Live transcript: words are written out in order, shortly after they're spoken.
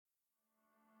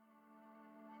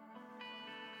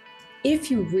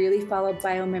If you really follow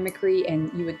biomimicry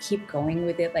and you would keep going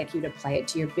with it, like you'd apply it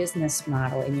to your business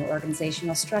model and your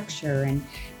organizational structure,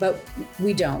 but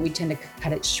we don't. We tend to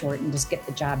cut it short and just get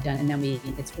the job done, and then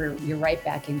you're right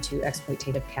back into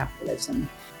exploitative capitalism.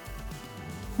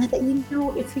 I thought,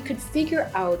 if we could figure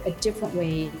out a different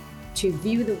way to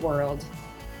view the world,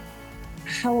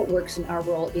 how it works and our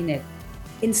role in it,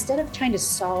 instead of trying to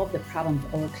solve the problem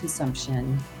of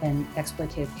overconsumption and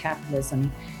exploitative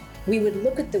capitalism, we would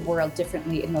look at the world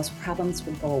differently and those problems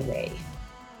would go away.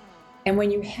 And when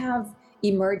you have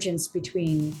emergence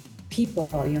between people,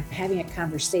 having a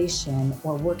conversation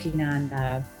or working on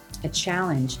a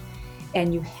challenge,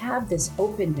 and you have this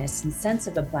openness and sense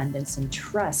of abundance and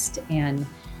trust and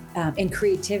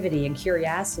creativity and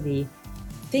curiosity,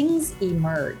 things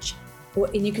emerge.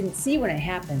 And you can see when it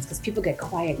happens because people get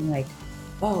quiet and like,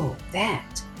 oh,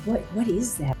 what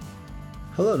is that?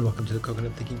 Hello and welcome to the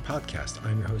Coconut Thinking Podcast.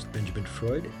 I'm your host, Benjamin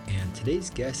Freud, and today's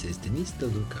guest is Denise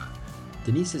DeLuca.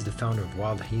 Denise is the founder of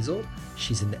Wild Hazel.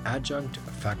 She's an adjunct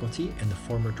faculty and the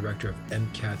former director of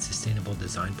MCAT's Sustainable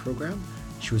Design Program.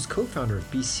 She was co-founder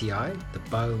of BCI, the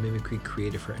Biomimicry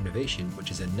Creative for Innovation, which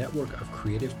is a network of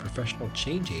creative professional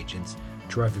change agents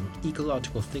driving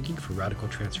ecological thinking for radical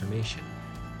transformation.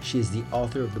 She is the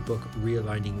author of the book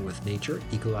Realigning with Nature,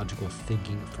 Ecological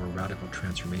Thinking for Radical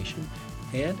Transformation,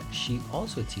 and she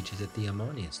also teaches at the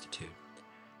Amani Institute.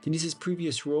 Denise's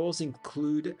previous roles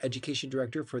include education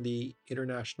director for the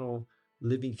International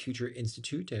Living Future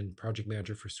Institute and project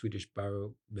manager for Swedish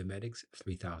Biomimetics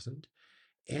 3000.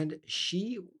 And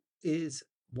she is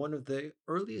one of the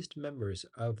earliest members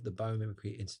of the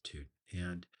Biomimicry Institute.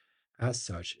 And as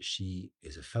such, she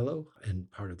is a fellow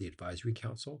and part of the advisory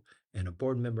council and a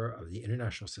board member of the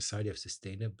International Society of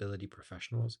Sustainability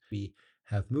Professionals. We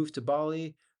have moved to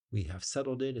Bali. We have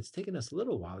settled in. It's taken us a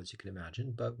little while, as you can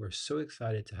imagine, but we're so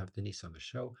excited to have Denise on the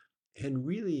show. And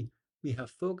really, we have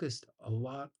focused a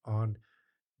lot on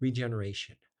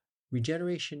regeneration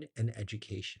and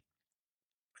education.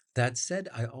 That said,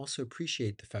 I also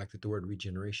appreciate the fact that the word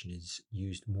regeneration is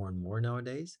used more and more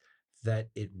nowadays, that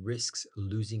it risks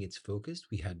losing its focus.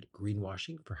 We had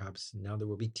greenwashing, perhaps now there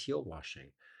will be teal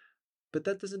washing, but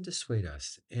that doesn't dissuade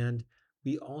us. And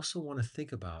we also want to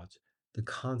think about the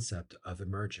concept of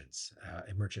emergence,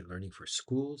 emergent learning for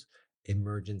schools,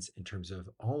 emergence in terms of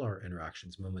all our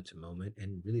interactions moment to moment,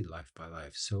 and really life by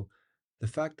life. So the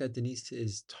fact that Denise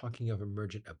is talking of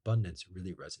emergent abundance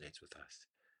really resonates with us.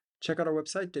 Check out our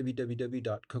website,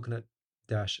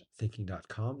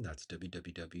 www.coconut-thinking.com. That's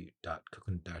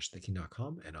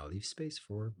www.coconut-thinking.com. And I'll leave space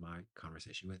for my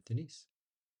conversation with Denise.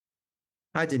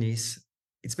 Hi, Denise.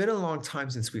 It's been a long time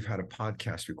since we've had a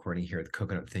podcast recording here at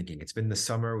Coconut Thinking. It's been the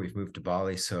summer. We've moved to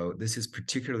Bali. So this is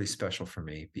particularly special for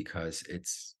me because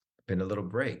it's been a little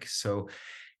break. So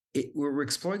we're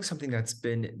exploring something that's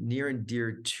been near and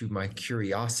dear to my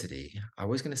curiosity. I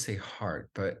was going to say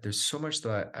heart, but there's so much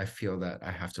that I feel that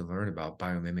I have to learn about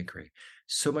biomimicry.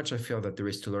 So much I feel that there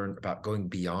is to learn about going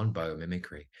beyond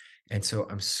biomimicry. And so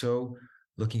I'm so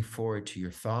looking forward to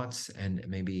your thoughts and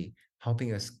maybe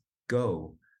helping us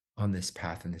go on this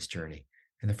path and this journey.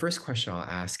 And the first question I'll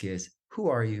ask is, who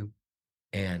are you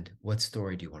and what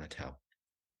story do you want to tell?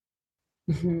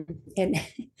 Mm-hmm. And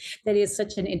that is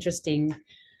such an interesting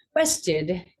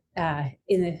question.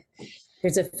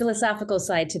 There's a philosophical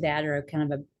side to that, or a kind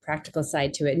of a practical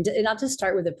side to it. And I'll just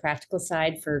start with the practical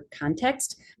side for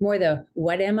context, more the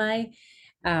what am I?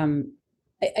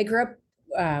 I grew up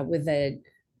with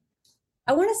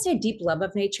I want to say a deep love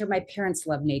of nature. My parents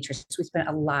love nature, so we spent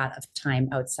a lot of time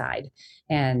outside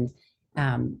and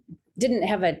didn't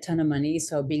have a ton of money,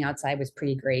 so being outside was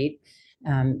pretty great.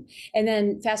 And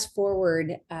then fast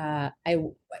forward, I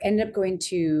ended up going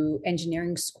to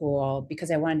engineering school because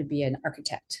I wanted to be an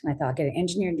architect. And I thought I'll get an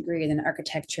engineering degree and then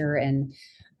architecture.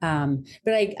 But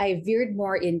I veered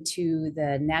more into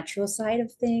the natural side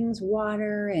of things,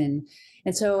 water. And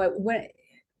so I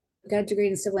got a degree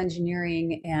in civil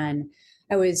engineering, and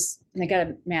I got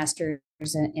a master's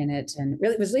in it, and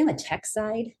really it was really on the tech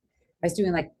side. I was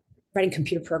doing like writing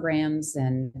computer programs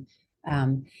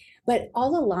but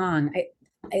all along,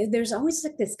 there's always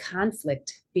like this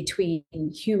conflict between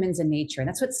humans and nature. And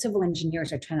that's what civil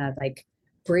engineers are trying to like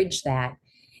bridge that.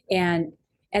 And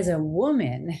as a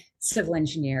woman civil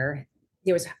engineer,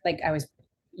 I was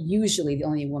usually the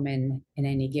only woman in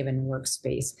any given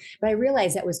workspace. But I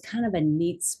realized that was kind of a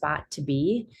neat spot to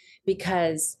be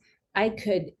because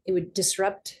it would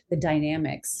disrupt the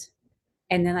dynamics.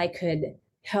 And then I could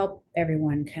help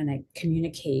everyone kind of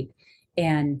communicate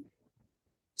and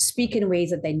speak in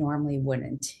ways that they normally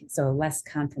wouldn't. So less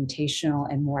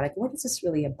confrontational and more like, what is this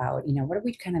really about? What are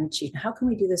we kind of achieving? How can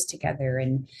we do this together?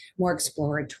 And more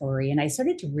exploratory. And I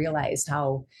started to realize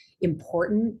how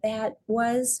important that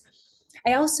was.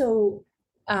 I also,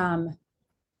 I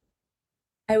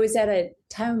was at a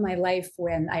time in my life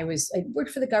when I worked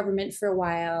for the government for a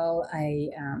while.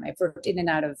 I've worked in and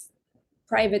out of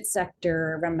private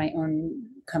sector, run my own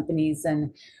companies,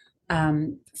 and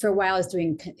for a while I was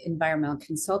doing environmental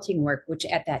consulting work, which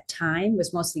at that time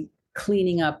was mostly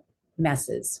cleaning up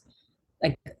messes,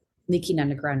 like leaking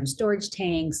underground storage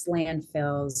tanks,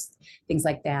 landfills, things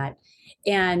like that.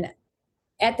 And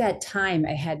at that time,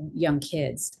 I had young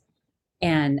kids,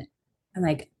 and I'm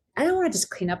like, I don't want to just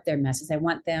clean up their messes. I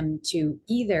want them to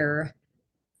either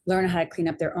learn how to clean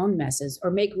up their own messes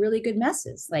or make really good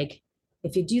messes. Like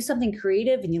if you do something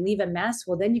creative and you leave a mess,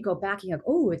 well, then you go back and you're like,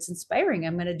 oh, it's inspiring.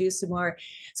 I'm going to do some more.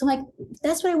 So I'm like,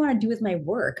 that's what I want to do with my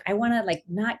work. I want to like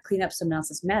not clean up someone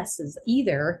else's messes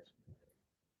either.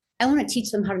 I want to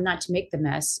teach them how to not to make the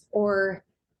mess, or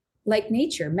like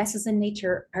nature, messes in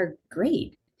nature are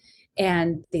great.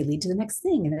 And they lead to the next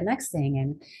thing and the next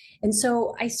thing. And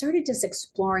so I started just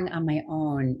exploring on my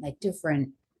own, like different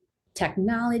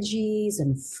technologies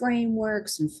and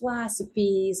frameworks and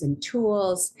philosophies and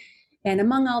tools. And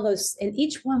among all those, and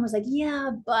each one was like,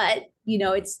 yeah, but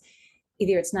it's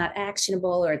either it's not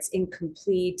actionable or it's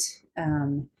incomplete.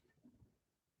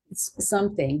 It's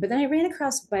something. But then I ran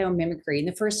across biomimicry. And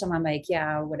the first time I'm like,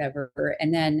 yeah, whatever.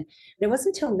 And then it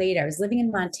wasn't until later. I was living in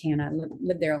Montana,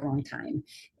 lived there a long time.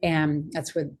 And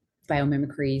that's where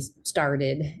biomimicry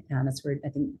started. That's where I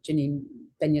think Janine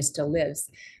Benya still lives.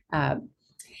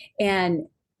 And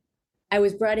I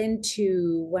was brought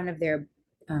into one of their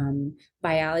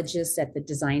biologists at the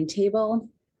design table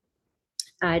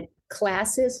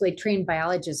classes. So they train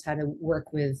biologists how to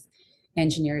work with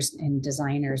engineers and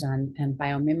designers on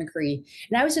biomimicry.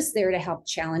 And I was just there to help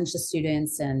challenge the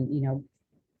students and,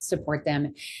 support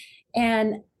them.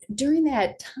 And during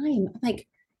that time, I'm like,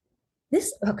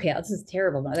 this is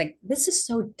terrible. Like, this is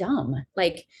so dumb.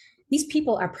 Like, these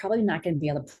people are probably not going to be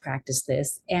able to practice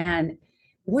this. And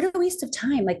what a waste of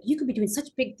time. Like, you could be doing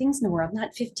such big things in the world,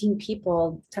 not 15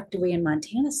 people tucked away in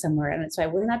Montana somewhere. And so I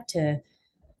went up to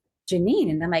Janine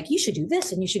and I'm like, you should do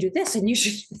this and you should do this and you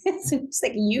should do this. And it's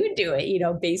like, you do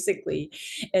it, basically.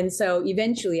 And so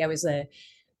eventually I was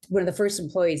one of the first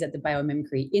employees at the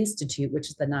Biomimicry Institute, which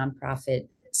is the nonprofit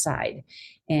side.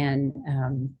 And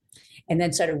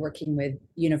then started working with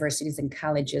universities and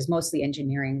colleges, mostly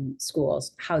engineering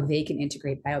schools, how they can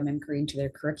integrate biomimicry into their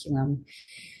curriculum.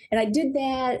 And I did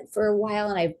that for a while,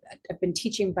 and I've been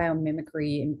teaching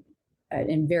biomimicry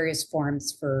in various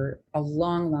forms for a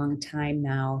long, long time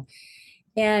now.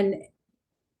 And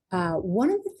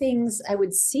one of the things I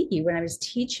would see when I was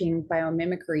teaching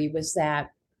biomimicry was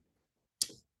that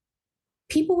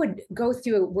people would go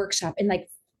through a workshop and it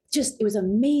was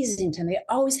amazing to them. They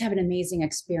always have an amazing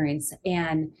experience.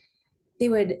 And they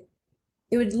would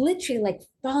literally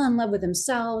fall in love with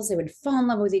themselves. They would fall in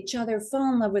love with each other,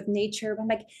 fall in love with nature. I'm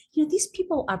like, these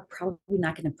people are probably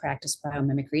not going to practice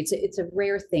biomimicry. It's a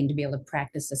rare thing to be able to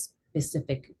practice a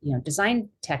specific, design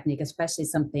technique, especially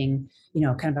something,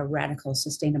 kind of a radical,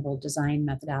 sustainable design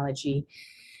methodology.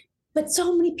 But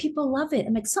so many people love it.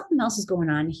 I'm like, something else is going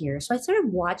on here. So I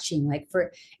started watching,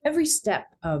 for every step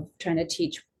of trying to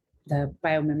teach the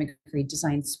biomimicry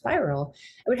design spiral,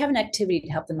 I would have an activity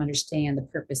to help them understand the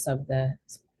purpose of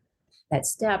that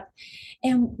step.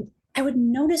 And I would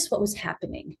notice what was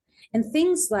happening. And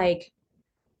things like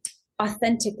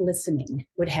authentic listening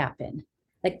would happen.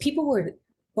 Like, people were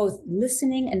both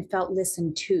listening and felt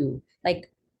listened to,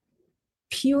 like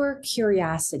pure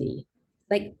curiosity,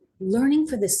 like learning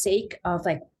for the sake of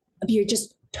you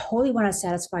just totally want to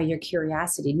satisfy your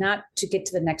curiosity, not to get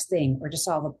to the next thing or to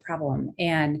solve a problem.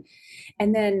 And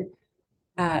then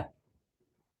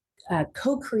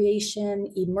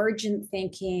co-creation, emergent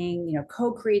thinking,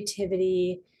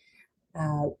 co-creativity,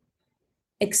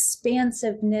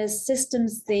 expansiveness,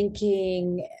 systems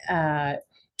thinking,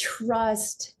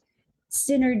 trust,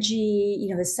 synergy,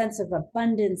 the sense of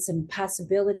abundance and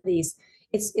possibilities.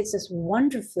 It's this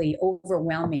wonderfully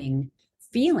overwhelming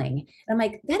feeling. And I'm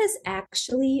like, that is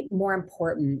actually more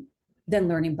important than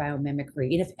learning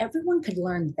biomimicry. And if everyone could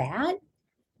learn that,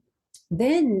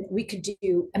 then we could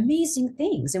do amazing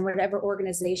things in whatever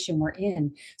organization we're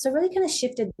in. So I really kind of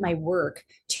shifted my work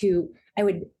to, I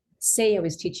would say I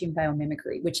was teaching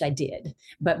biomimicry, which I did,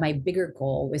 but my bigger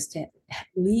goal was to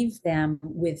leave them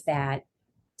with that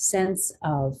sense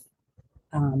of,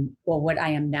 what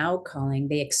I am now calling,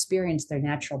 they experience their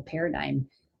natural paradigm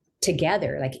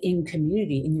together, like in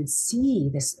community, and you'd see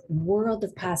this world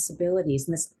of possibilities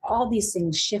and all these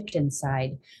things shift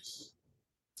inside.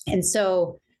 And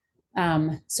so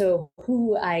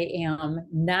who I am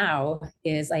now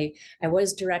is I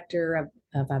was director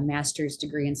of a master's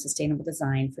degree in sustainable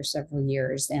design for several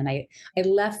years. And I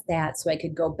left that so I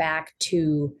could go back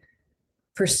to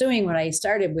pursuing what I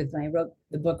started with when I wrote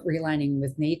the book, Realigning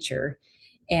with Nature,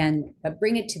 and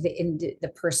bring it to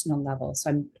the personal level.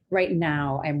 So right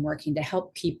now I'm working to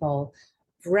help people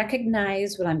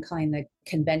recognize what I'm calling the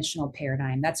conventional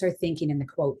paradigm. That's our thinking in the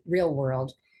quote, real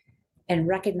world, and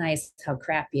recognize how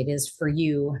crappy it is for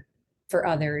you, for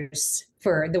others,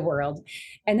 for the world.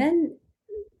 And then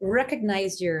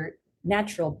recognize your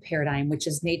natural paradigm, which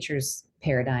is nature's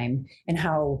paradigm, and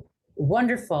how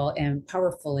wonderful and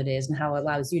powerful it is, and how it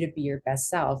allows you to be your best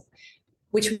self,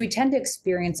 which we tend to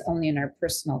experience only in our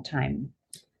personal time.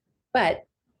 But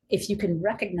if you can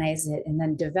recognize it and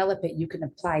then develop it, you can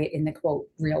apply it in the quote,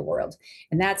 real world.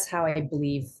 And that's how I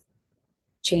believe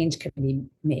change can be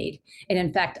made. And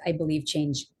in fact, I believe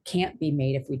change can't be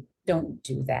made if we don't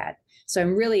do that. So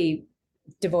I'm really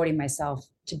devoting myself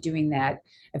to doing that.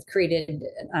 I've created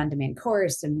an on-demand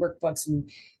course and workbooks. And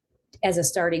as a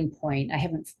starting point, I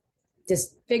haven't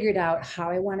just figured out how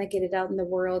I want to get it out in the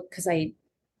world, because I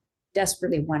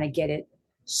desperately want to get it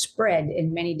spread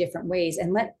in many different ways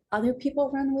and let other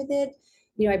people run with it.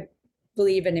 I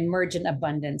believe in emergent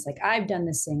abundance. Like, I've done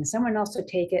this thing, someone else will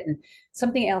take it and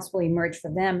something else will emerge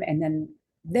for them, and then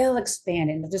they'll expand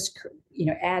and just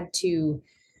add to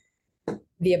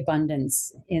the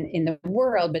abundance in the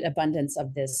world, but abundance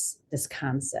of this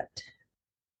concept.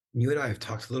 You and I have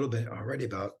talked a little bit already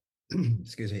about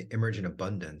excuse me, emergent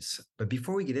abundance. But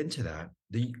before we get into that,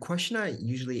 the question I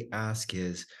usually ask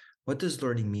is, what does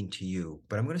learning mean to you?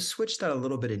 But I'm going to switch that a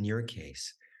little bit in your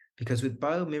case. Because with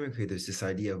biomimicry, there's this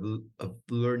idea of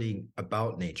learning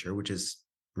about nature, which is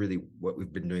really what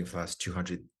we've been doing for the last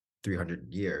 200,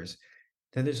 300 years.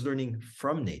 Then there's learning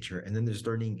from nature, and then there's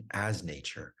learning as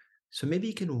nature. So maybe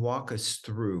you can walk us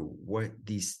through what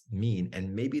these mean,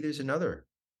 and maybe there's another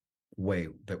way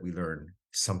that we learn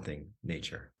something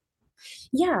nature.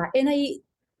 Yeah, and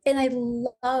I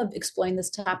love exploring this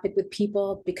topic with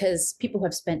people, because people who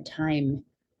have spent time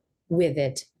with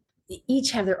it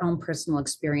each have their own personal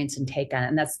experience and take on it.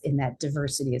 And that's in that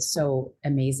diversity is so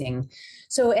amazing.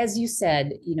 So as you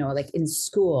said, like in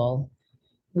school,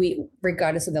 we,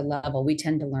 regardless of the level, we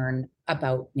tend to learn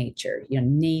about nature,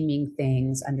 naming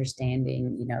things,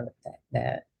 understanding,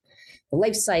 the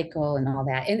life cycle and all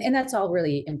that. And that's all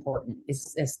really important,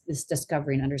 is this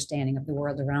discovery and understanding of the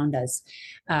world around us.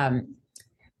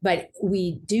 But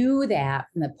we do that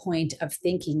from the point of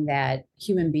thinking that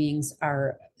human beings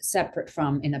are separate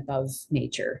from and above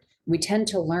nature. We tend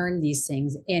to learn these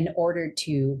things in order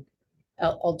to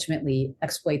ultimately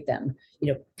exploit them,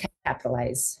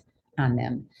 capitalize on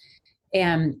them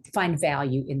and find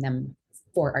value in them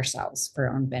for ourselves, for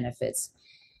our own benefits.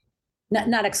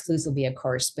 Not exclusively, of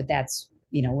course, but that's,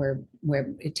 where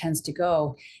it tends to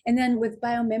go. And then with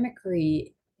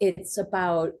biomimicry, it's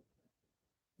about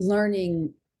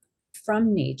learning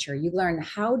from nature. You learn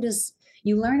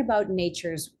about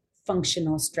nature's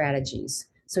functional strategies.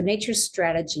 So nature's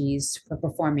strategies for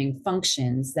performing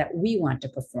functions that we want to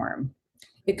perform.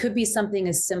 It could be something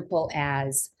as simple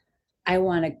as, I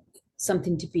want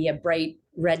something to be a bright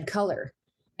red color.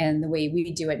 And the way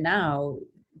we do it now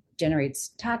generates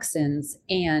toxins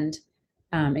and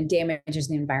damages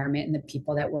the environment and the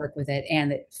people that work with it,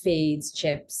 and it fades,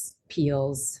 chips,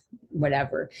 peels,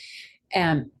 whatever.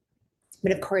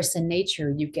 But of course, in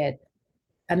nature, you get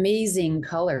amazing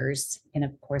colors. And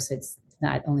of course, it's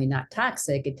not only not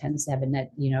toxic, it tends to have a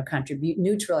net,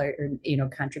 neutral or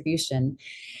contribution.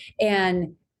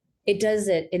 And it does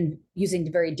it in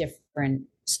using very different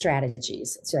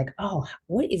strategies. So like, oh,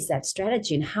 what is that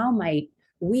strategy? And how might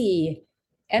we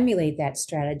emulate that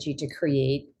strategy to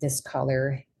create this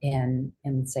color and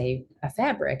say a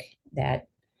fabric that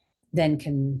then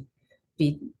can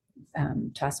be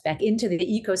tossed back into the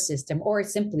ecosystem, or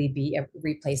simply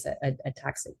replace a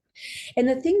toxic. And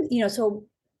the thing, so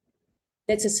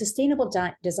that's a sustainable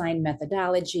design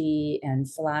methodology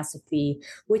and philosophy,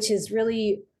 which is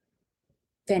really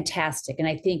fantastic. And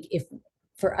I think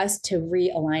for us to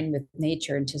realign with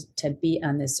nature and to be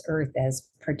on this earth as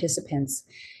participants,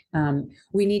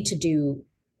 we need to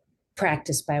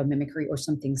practice biomimicry or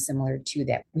something similar to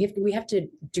that. We have to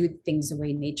do things the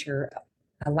way nature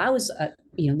allows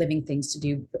living things to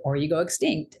do, or you go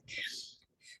extinct.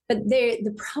 But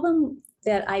the problem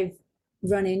that I've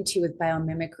run into with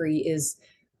biomimicry is,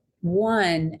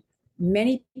 one,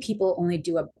 many people only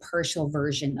do a partial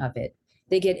version of it.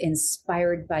 They get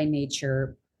inspired by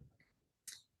nature.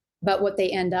 But what they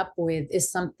end up with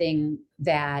is something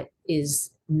that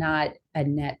is not a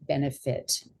net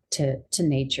benefit to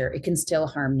nature. It can still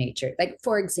harm nature. Like,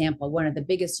 for example, one of the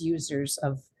biggest users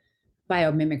of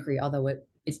biomimicry, although it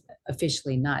is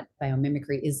officially not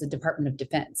biomimicry, is the Department of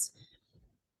Defense.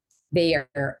 They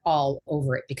are all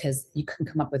over it because you can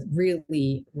come up with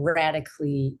really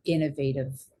radically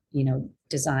innovative,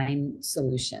 design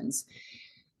solutions.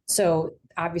 So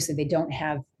obviously they don't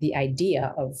have the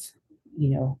idea of,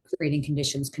 creating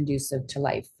conditions conducive to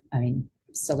life. I mean,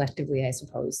 selectively, I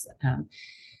suppose.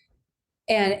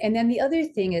 And then the other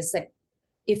thing is that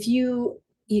if you,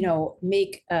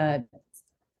 make a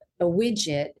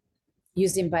widget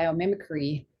using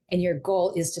biomimicry and your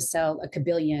goal is to sell a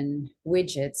kabillion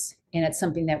widgets and it's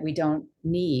something that we don't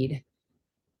need,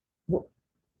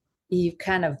 you've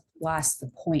kind of lost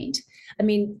the point. I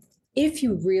mean, if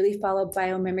you really follow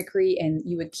biomimicry and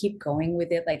you would keep going with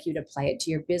it, like you'd apply it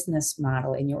to your business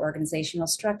model and your organizational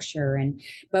structure,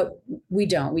 but we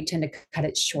don't. We tend to cut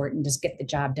it short and just get the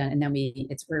job done, and then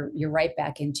you're right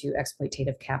back into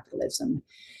exploitative capitalism.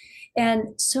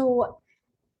 And so,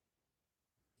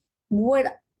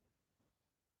 what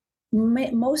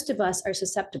most of us are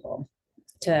susceptible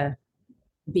to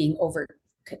being over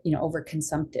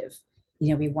consumptive.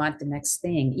 We want the next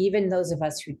thing. Even those of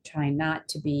us who try not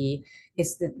to be,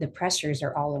 it's the pressures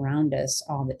are all around us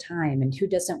all the time. And who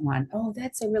doesn't want, oh,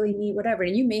 that's a really neat whatever.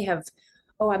 And you may have,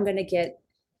 oh, I'm going to get,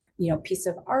 piece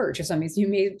of art or something. So you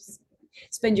may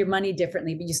spend your money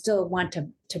differently, but you still want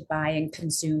to buy and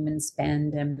consume and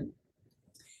spend. And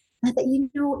I thought,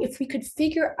 if we could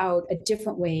figure out a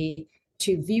different way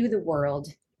to view the world,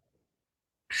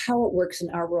 how it works and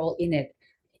our role in it,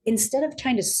 instead of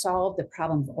trying to solve the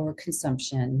problem of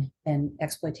overconsumption and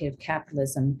exploitative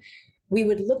capitalism, we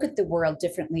would look at the world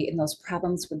differently and those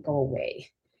problems would go away.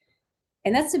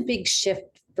 And that's a big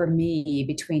shift for me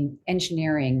between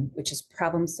engineering, which is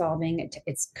problem solving,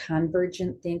 it's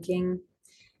convergent thinking.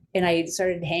 And I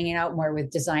started hanging out more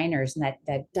with designers and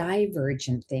that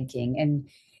divergent thinking.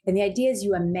 And the idea is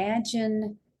you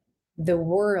imagine the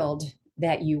world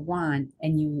that you want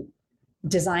and you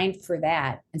designed for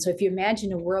that. And so if you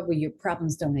imagine a world where your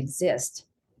problems don't exist,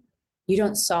 you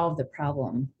don't solve the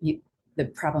problem. The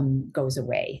problem goes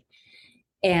away.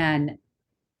 And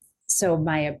so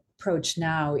my approach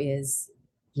now is,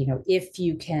 if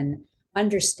you can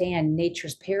understand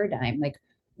nature's paradigm, like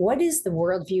what is the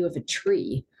worldview of a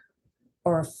tree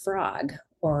or a frog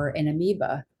or an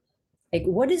amoeba? Like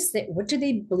what do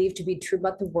they believe to be true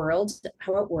about the world,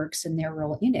 how it works, and their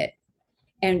role in it?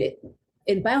 And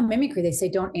in biomimicry, they say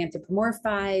don't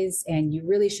anthropomorphize, and you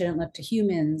really shouldn't look to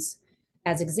humans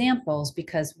as examples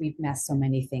because we've messed so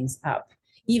many things up,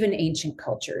 even ancient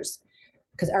cultures,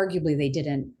 because arguably they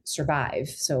didn't survive.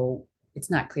 So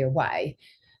it's not clear why.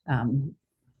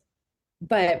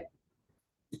 But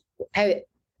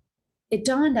it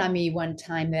dawned on me one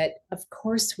time that, of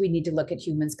course, we need to look at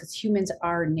humans because humans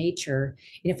are nature.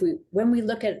 And when we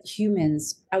look at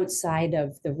humans outside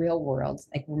of the real world,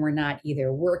 like when we're not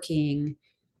either working,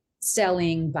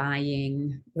 selling,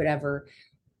 buying, whatever,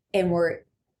 and we're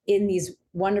in these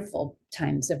wonderful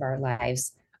times of our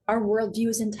lives, our worldview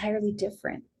is entirely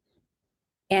different.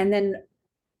 And then,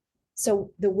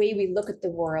 so the way we look at the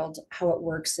world, how it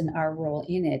works, and our role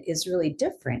in it is really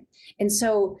different. And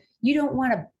so you don't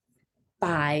want to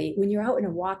buy, when you're out in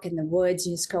a walk in the woods,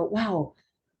 you just go, wow,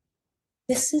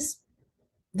 this is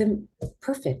the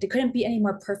perfect. It couldn't be any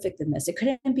more perfect than this. It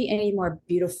couldn't be any more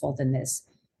beautiful than this.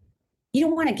 You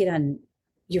don't want to get on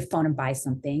your phone and buy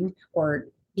something, or,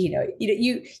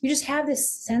 you just have this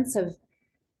sense of,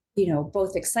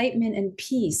 both excitement and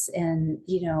peace and,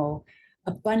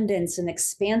 abundance and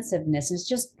expansiveness. And it's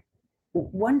just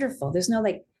wonderful. There's no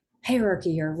like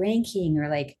hierarchy or ranking or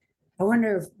like, I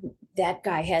wonder if that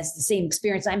guy has the same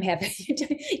experience I'm having.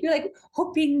 You're like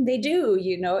hoping they do,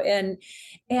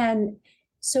 and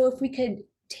so if we could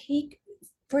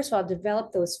first of all,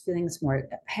 develop those feelings more,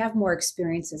 have more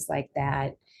experiences like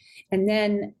that, and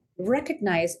then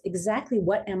recognize exactly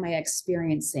what am I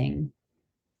experiencing,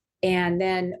 and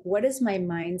then what is my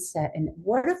mindset, and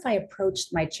what if I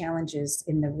approached my challenges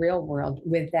in the real world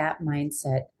with that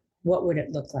mindset? What would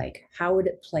it look like? How would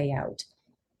it play out?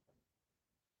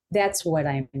 That's what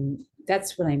I'm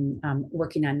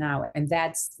working on now. And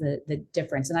that's the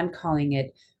difference. And I'm calling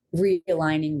it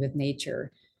realigning with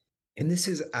nature. And this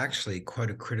is actually quite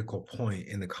a critical point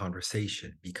in the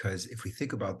conversation, because if we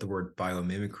think about the word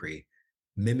biomimicry,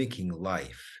 mimicking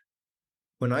life,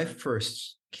 when I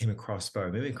first came across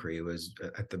biomimicry, it was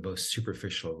at the most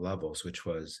superficial levels, which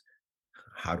was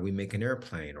how do we make an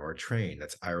airplane or a train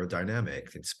that's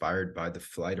aerodynamic, inspired by the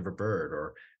flight of a bird?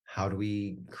 Or how do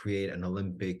we create an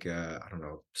Olympic, I don't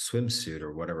know, swimsuit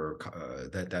or whatever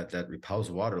that repels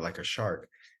water like a shark?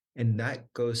 And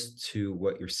that goes to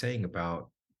what you're saying about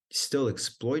still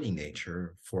exploiting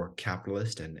nature for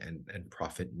capitalist and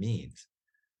profit means.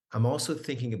 I'm also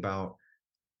thinking about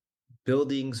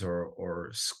buildings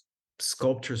or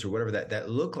sculptures or whatever that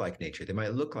look like nature. They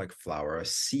might look like flower, a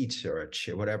seat or a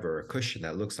chair, whatever, a cushion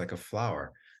that looks like a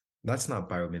flower. That's not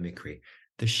biomimicry.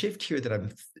 The shift here that I'm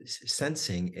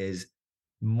sensing is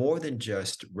more than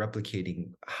just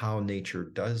replicating how nature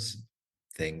does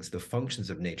things, the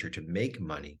functions of nature to make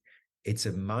money. It's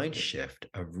a mind shift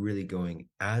of really going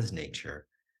as nature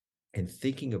and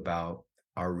thinking about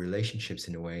our relationships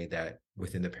in a way that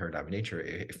within the paradigm of nature,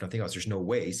 if nothing else, there's no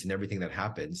waste and everything that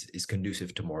happens is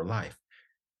conducive to more life.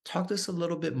 Talk to us a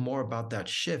little bit more about that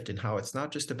shift and how it's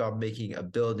not just about making a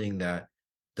building that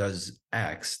does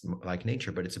X like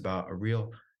nature, but it's about a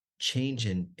real change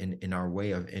in our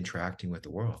way of interacting with the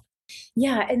world.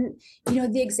 Yeah, and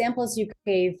the examples you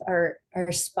gave are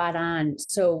spot on.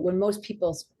 So when most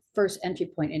people's first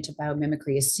entry point into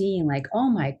biomimicry is seeing like, oh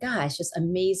my gosh, this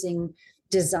amazing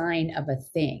design of a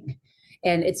thing.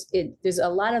 And there's a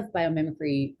lot of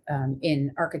biomimicry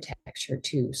in architecture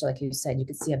too. So like you said, you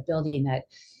could see a building that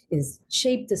is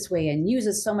shaped this way and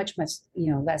uses so much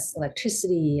less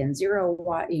electricity and zero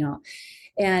watt,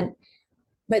 and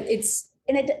but it's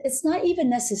not even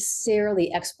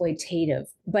necessarily exploitative,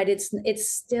 but it's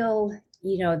still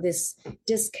this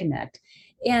disconnect.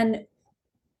 And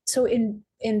so in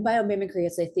biomimicry,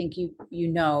 as I think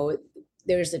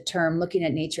there's a term looking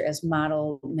at nature as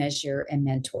model, measure, and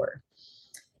mentor.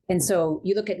 And so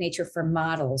you look at nature for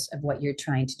models of what you're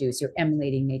trying to do. So you're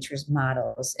emulating nature's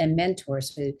models, and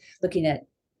mentors, so looking at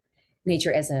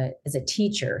nature as a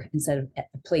teacher instead of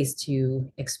a place to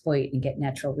exploit and get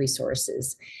natural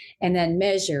resources. And then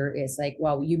measure is like,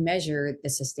 well, you measure the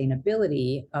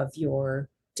sustainability of your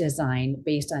design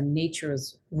based on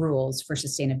nature's rules for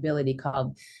sustainability,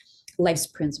 called life's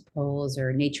principles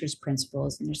or nature's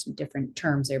principles. And there's some different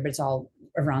terms there, but it's all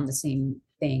around the same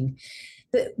thing.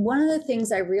 But one of the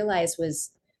things I realized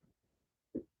was,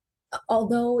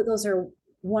 although those are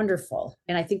wonderful,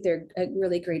 and I think they're a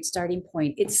really great starting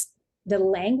point, the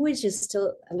language is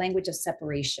still a language of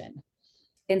separation.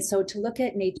 And so to look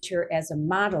at nature as a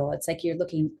model, it's like you're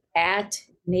looking at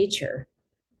nature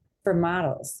for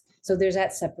models. So there's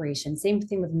that separation. Same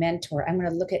thing with mentor. I'm going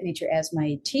to look at nature as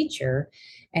my teacher,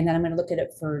 and then I'm going to look at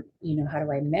it for, how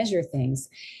do I measure things?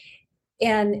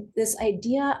 And this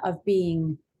idea of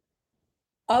being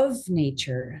of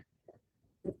nature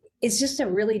is just a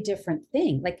really different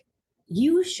thing. Like,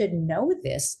 you should know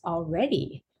this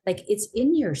already. Like, it's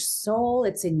in your soul,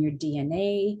 it's in your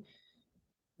DNA.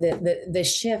 The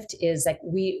shift is like,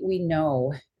 we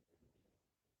know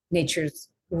nature's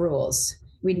rules.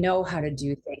 We know how to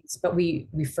do things, but we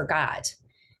forgot.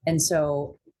 And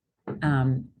so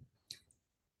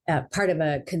part of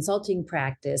a consulting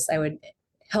practice, I would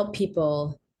help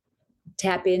people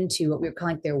tap into what we were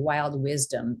calling their wild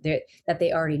wisdom that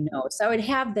they already know. So I would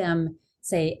have them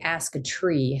say, ask a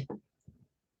tree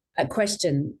a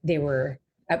question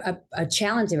a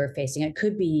challenge they were facing. It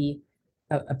could be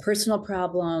a personal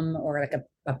problem or like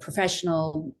a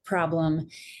professional problem.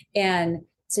 And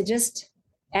so just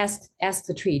ask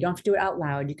the tree. You don't have to do it out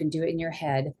loud. You can do it in your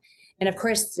head. And of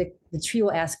course, the tree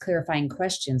will ask clarifying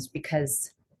questions,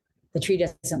 because the tree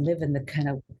doesn't live in the kind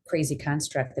of crazy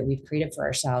construct that we've created for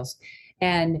ourselves.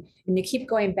 And you keep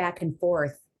going back and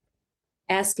forth,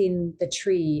 asking the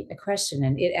tree a question,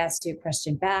 and it asks you a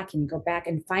question back, and you go back,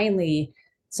 and finally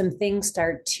some things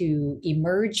start to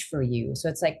emerge for you. So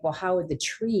it's like, well, how would the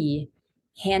tree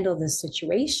handle this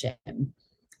situation?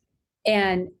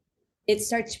 And it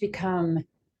starts to become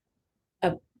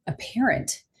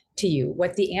apparent to you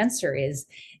what the answer is.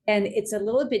 And it's a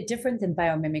little bit different than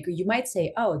biomimicry. You might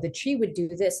say, oh, the tree would do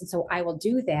this, and so I will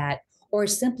do that. Or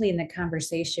simply in the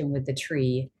conversation with the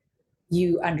tree,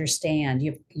 you understand,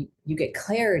 you get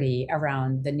clarity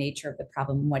around the nature of the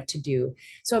problem and what to do.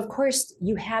 So of course,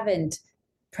 you haven't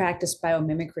practiced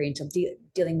biomimicry until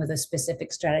dealing with a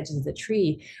specific strategy of the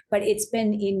tree, but it's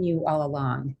been in you all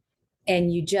along.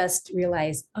 And you just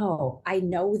realize, oh, I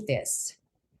know this.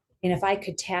 And if I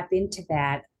could tap into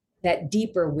that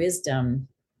deeper wisdom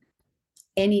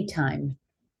anytime,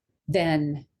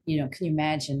 then, can you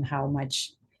imagine how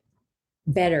much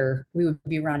better we would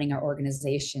be running our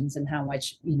organizations, and how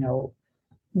much, we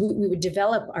would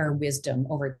develop our wisdom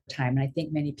over time. And I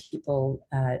think many people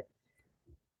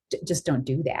just don't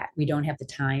do that. We don't have the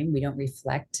time. We don't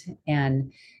reflect.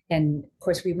 And of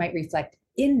course, we might reflect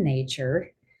in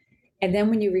nature. And then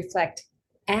when you reflect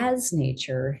as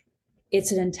nature,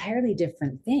 it's an entirely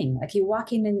different thing. Like you're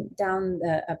walking down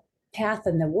a path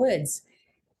in the woods,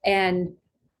 and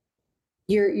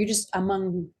you're just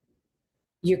among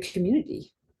your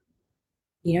community.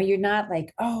 You're not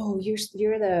like, oh,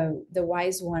 you're the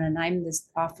wise one and I'm this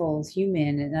awful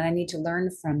human and I need to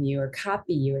learn from you or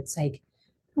copy you. It's like,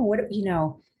 oh, what,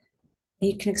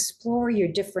 you can explore your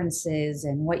differences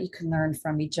and what you can learn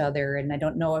from each other. And I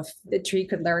don't know if the tree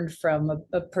could learn from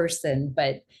a person,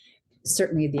 but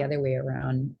certainly the other way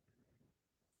around.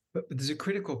 But there's a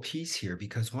critical piece here,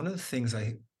 because one of the things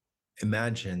I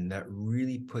imagine that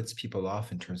really puts people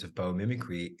off in terms of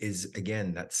biomimicry is,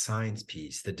 again, that science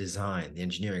piece, the design, the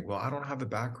engineering. Well, I don't have a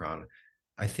background.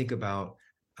 I think about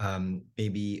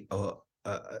maybe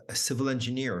a civil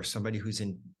engineer or somebody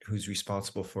who's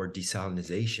responsible for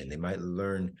desalination. They might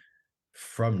learn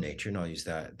from nature, and I'll use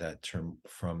that term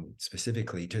from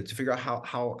specifically to figure out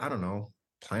how I don't know,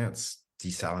 plants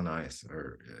desalinize,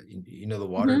 or the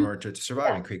water in Mm-hmm. order to survive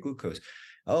Yeah. and create glucose.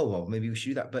 Oh, well, maybe we should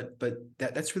do that. But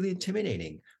that's really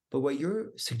intimidating. But what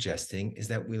you're suggesting is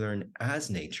that we learn as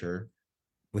nature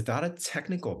without a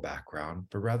technical background,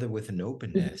 but rather with an Mm-hmm.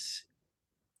 openness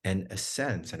and a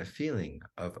sense and a feeling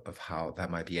of how that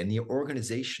might be. And the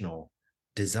organizational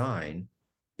design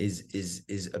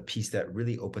is a piece that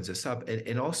really opens us up.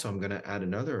 And also, I'm going to add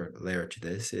another layer to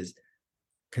this, is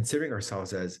considering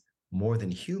ourselves as more than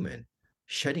human,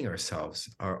 shedding ourselves,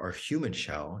 our human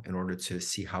shell, in order to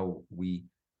see how we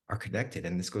are connected.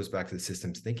 And this goes back to the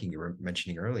systems thinking you were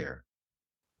mentioning earlier.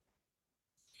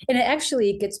 And it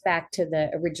actually gets back to the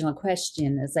original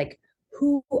question. It's like,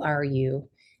 who are you?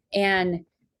 And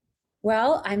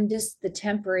well, I'm just the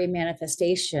temporary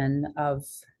manifestation of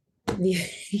the,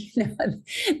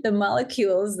 the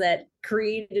molecules that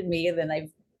created me. And then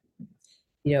I've,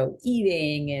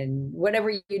 eating and whatever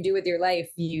you do with your life,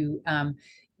 you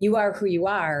are who you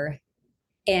are,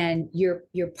 and you're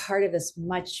part of this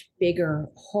much bigger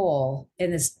whole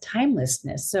and this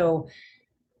timelessness. So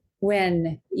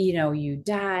when you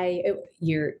die,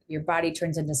 your body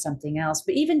turns into something else.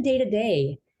 But even day to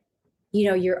day,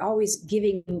 you're always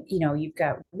giving, you've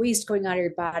got waste going out of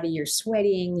your body, you're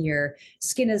sweating, your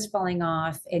skin is falling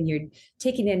off, and you're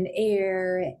taking in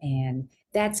air, and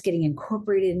that's getting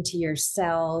incorporated into your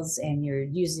cells, and you're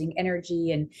using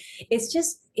energy. And it's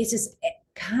just a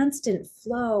constant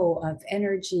flow of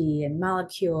energy and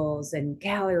molecules and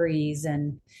calories.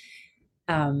 And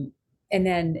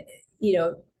then,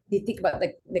 you think about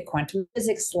the quantum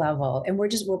physics level, and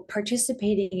we're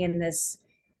participating in this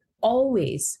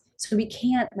always. So we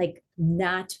can't like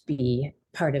not be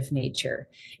part of nature.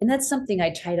 And that's something I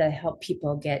try to help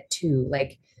people get to.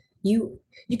 Like you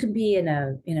could be in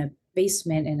a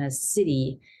basement in a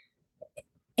city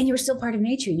and you're still part of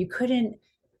nature. You couldn't,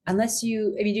 unless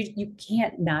you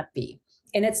can't not be.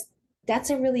 And that's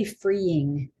a really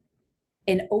freeing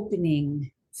and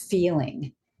opening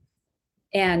feeling.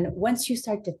 And once you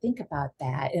start to think about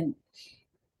that, and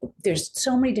there's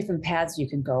so many different paths you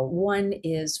can go. One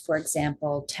is, for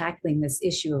example, tackling this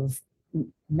issue of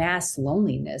mass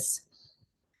loneliness.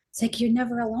 It's like you're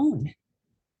never alone.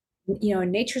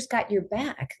 Nature's got your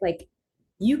back. Like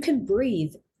you can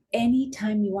breathe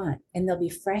anytime you want, and there'll be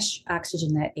fresh oxygen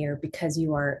in that air because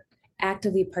you are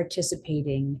actively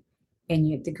participating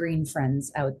in the green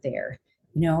friends out there.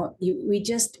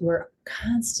 We're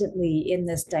constantly in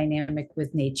this dynamic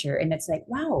with nature, and it's like,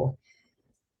 wow,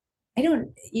 I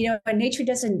don't, nature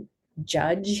doesn't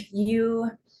judge you.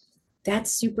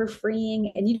 That's super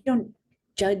freeing. And you don't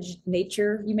judge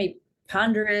nature. You may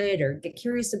ponder it or get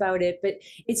curious about it, but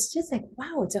it's just like,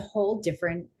 wow, it's a whole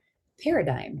different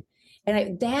paradigm.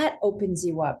 And that opens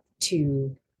you up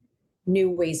to new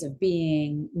ways of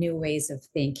being, new ways of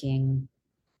thinking.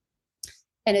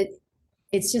 And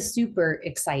it's just super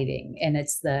exciting. And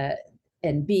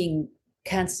and being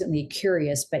constantly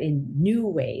curious, but in new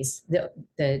ways,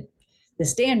 the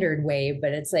standard way.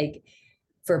 But it's like,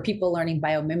 for people learning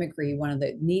biomimicry, one of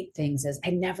the neat things is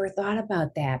I never thought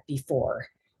about that before.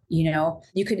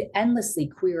 You could endlessly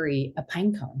query a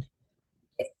pine cone,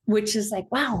 which is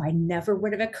like, wow, I never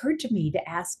would have occurred to me to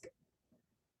ask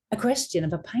a question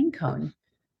of a pine cone.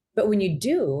 But when you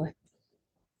do,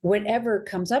 whatever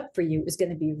comes up for you is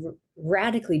going to be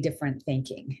radically different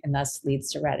thinking, and thus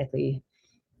leads to radically,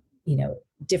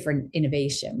 different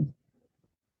innovation.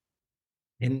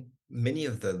 And many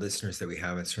of the listeners that we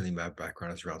have, and certainly my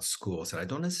background is around schools, and I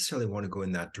don't necessarily want to go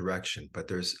in that direction, but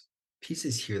there's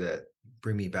pieces here that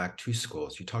bring me back to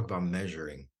schools. You talk about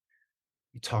measuring,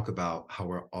 you talk about how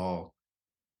we're all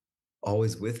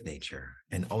always with nature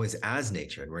and always as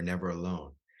nature, and we're never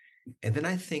alone. And then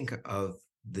I think of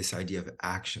this idea of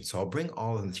action. So I'll bring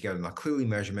all of them together. Now, clearly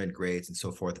measurement, grades, and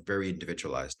so forth, very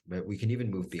individualized, but we can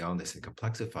even move beyond this and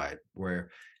complexify it,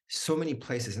 where so many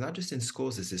places, not just in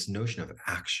schools, is this notion of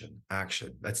action,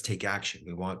 action. Let's take action.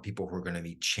 We want people who are going to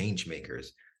be change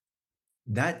makers.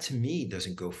 That to me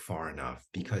doesn't go far enough,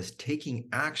 because taking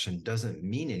action doesn't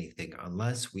mean anything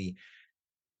unless we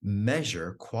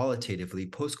measure qualitatively,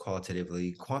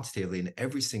 post-qualitatively, quantitatively in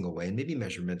every single way. And maybe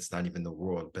measurement's not even the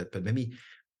world, but maybe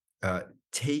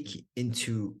take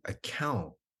into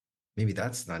account, maybe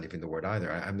that's not even the word either.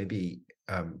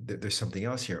 There's something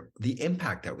else here. The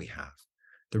impact that we have,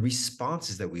 the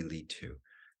responses that we lead to,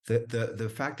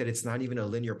 the fact that it's not even a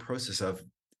linear process of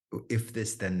if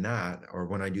this then that, or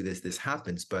when I do this this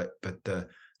happens, but the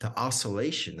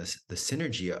oscillation, the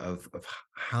synergy of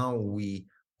how we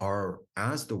are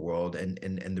as the world, and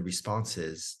the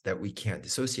responses that we can't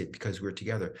dissociate because we're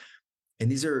together. And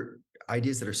these are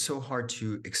ideas that are so hard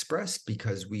to express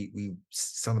because we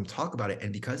seldom talk about it,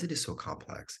 and because it is so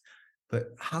complex.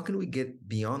 But how can we get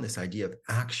beyond this idea of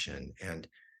action and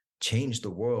change the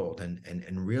world,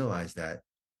 and realize that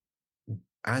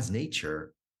as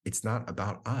nature, it's not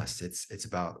about us. It's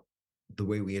about the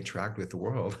way we interact with the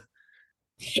world.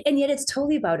 And yet it's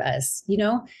totally about us,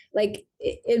 like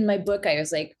in my book, I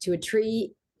was like, to a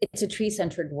tree, it's a tree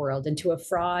centered world. And to a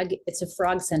frog, it's a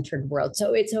frog centered world.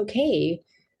 So it's okay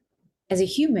as a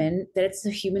human that it's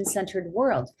a human centered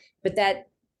world. But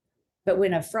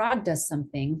when a frog does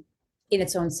something in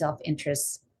its own self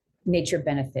interest, nature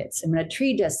benefits. And when a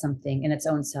tree does something in its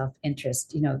own self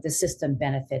interest, the system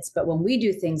benefits. But when we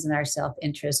do things in our self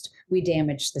interest, we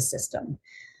damage the system.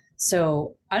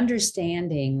 So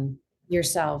understanding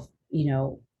yourself,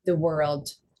 the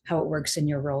world, how it works and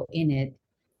your role in it,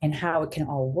 and how it can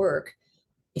all work.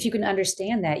 If you can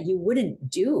understand that, we wouldn't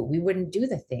do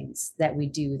the things that we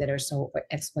do that are so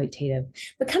exploitative.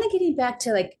 But kind of getting back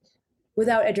to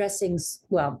without addressing,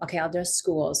 well, okay, I'll address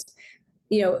schools.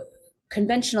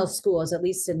 Conventional schools, at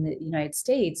least in the United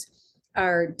States,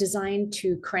 are designed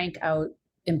to crank out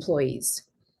employees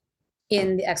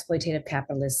in the exploitative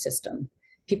capitalist system.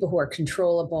 People who are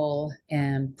controllable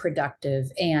and productive,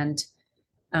 and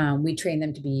we train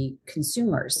them to be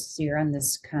consumers. So you're on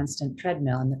this constant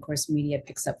treadmill, and of course, media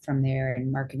picks up from there,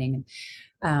 and marketing.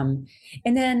 And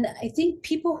then I think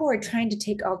people who are trying to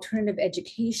take alternative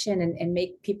education and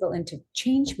make people into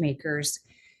change makers.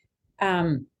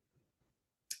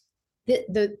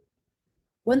 The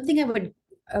one thing I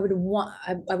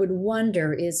would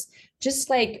wonder is, just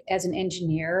like as an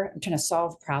engineer, I'm trying to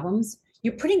solve problems.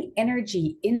 You're putting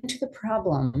energy into the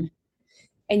problem,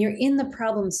 and you're in the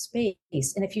problem space.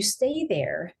 And if you stay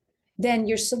there, then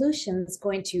your solution is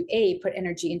going to A, put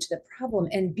energy into the problem,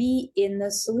 and B, in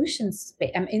the solution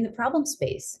space, in the problem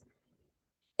space.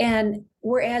 And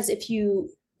whereas if you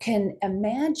can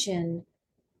imagine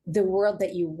the world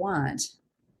that you want,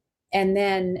 and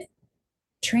then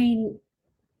train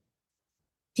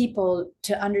people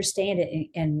to understand it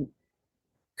and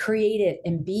create it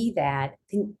and be that, I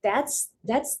think that's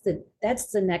the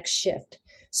next shift.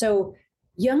 So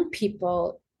young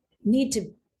people need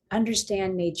to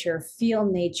understand nature, feel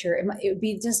nature. It would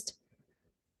be just,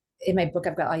 in my book,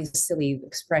 I've got all these silly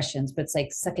expressions, but it's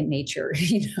like second nature,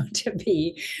 to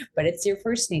be, but it's your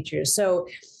first nature. So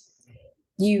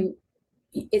it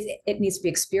needs to be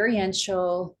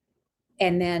experiential,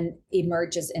 and then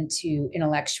emerges into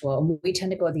intellectual. And we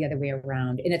tend to go the other way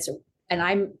around. And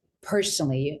I'm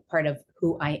personally, part of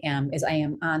who I am is I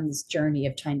am on this journey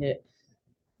of trying to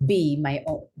be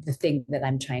the thing that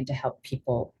I'm trying to help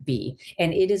people be.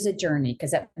 And it is a journey,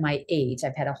 because at my age,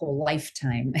 I've had a whole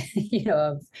lifetime,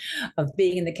 of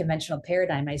being in the conventional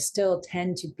paradigm. I still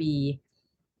tend to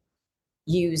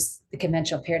use the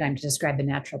conventional paradigm to describe the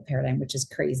natural paradigm, which is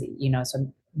crazy, so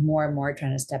I'm more and more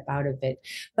trying to step out of it.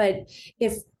 But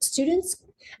if students,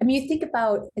 you think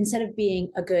about, instead of being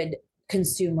a good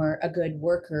consumer, a good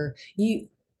worker,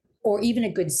 or even a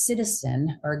good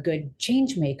citizen or a good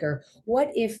change maker, what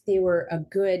if they were a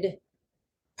good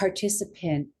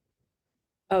participant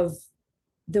of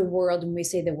the world? When we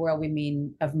say the world, we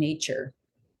mean of nature.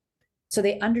 So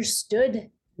they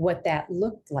understood what that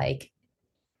looked like,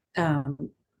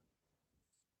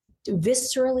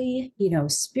 viscerally,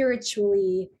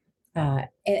 spiritually,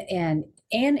 and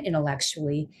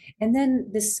intellectually. And then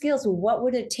the skills, what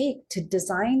would it take to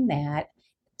design that,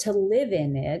 to live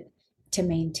in it, to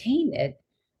maintain it,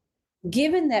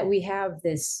 given that we have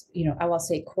this, I will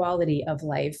say quality of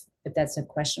life, but that's a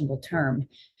questionable term,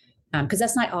 because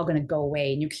that's not all going to go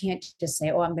away. And you can't just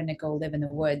say, oh, I'm going to go live in the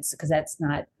woods, because that's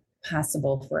not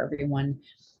possible for everyone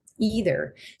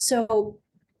either. So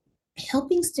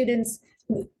helping students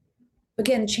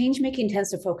again, change making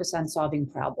tends to focus on solving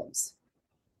problems,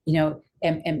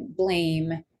 and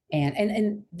blame,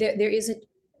 and there is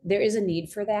a need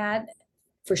for that,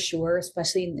 for sure,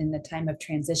 especially in the time of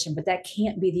transition. But that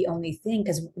can't be the only thing,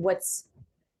 because what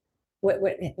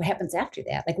happens after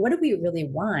that? Like, what do we really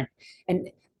want?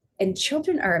 And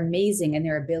children are amazing in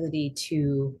their ability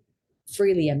to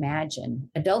freely imagine.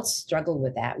 Adults struggle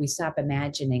with that. We stop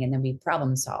imagining and then we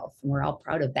problem solve, and we're all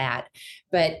proud of that.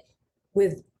 But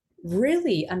with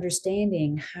really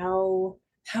understanding how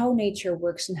nature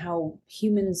works and how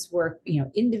humans work,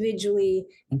 individually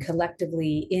and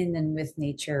collectively in and with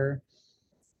nature,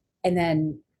 and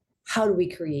then how do we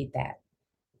create that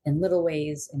in little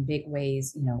ways and big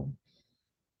ways,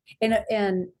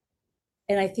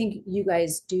 and I think you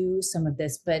guys do some of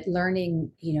this, but learning,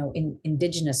 in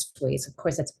indigenous ways. Of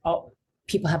course, that's all.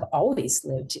 People have always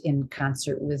lived in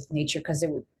concert with nature because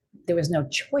there was no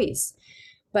choice.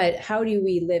 But how do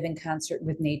we live in concert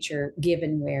with nature,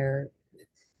 given where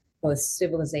both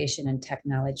civilization and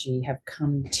technology have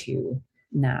come to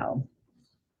now?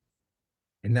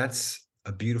 And that's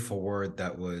a beautiful word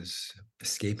that was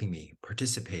escaping me: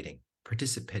 participating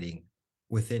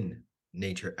within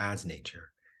nature, as nature.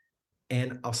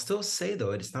 And I'll still say,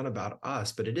 though, it's not about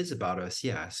us, but it is about us,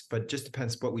 yes. But just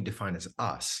depends what we define as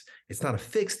us. It's not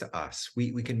affixed to us.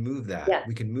 We can move that. Yeah.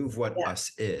 We can move what Yeah.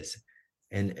 us is,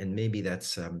 and maybe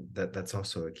that's that's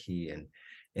also a key.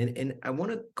 And I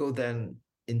want to go then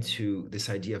into this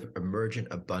idea of emergent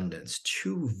abundance.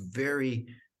 Two very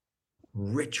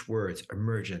rich words: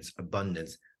 emergence,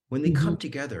 abundance. When they come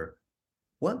together,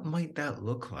 what might that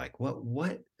look like?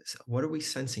 What are we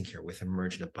sensing here with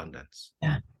emergent abundance?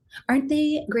 Yeah. Aren't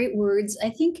they great words? I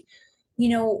think,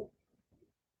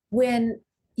 when,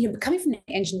 coming from an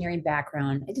engineering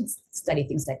background, I did study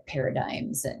things like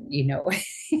paradigms and,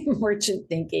 merchant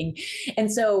thinking.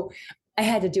 And so I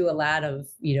had to do a lot of,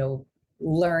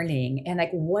 learning, and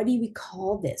like, what do we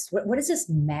call this? What is this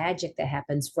magic that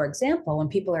happens, for example, when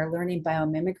people are learning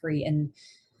biomimicry,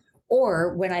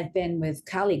 or when I've been with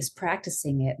colleagues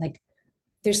practicing it, like,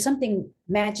 there's something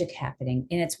magic happening.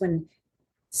 And it's when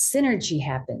synergy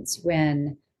happens,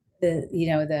 when the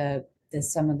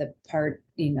sum of the part,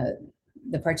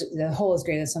 the parts, the whole is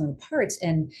greater than some of the parts.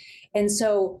 And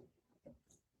so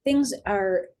things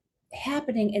are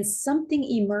happening and something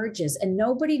emerges, and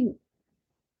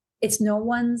it's no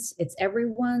one's, it's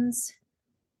everyone's.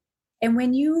 And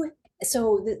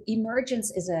so the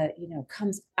emergence is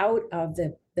comes out of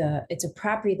it's a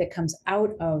property that comes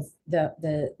out of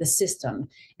the system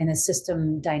and the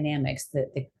system dynamics, the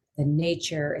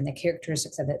nature and the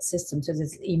characteristics of that system. So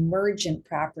this emergent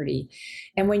property.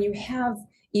 And when you have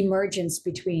emergence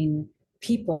between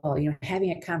people, having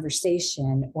a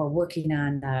conversation or working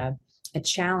on a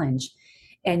challenge,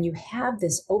 and you have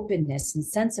this openness and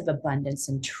sense of abundance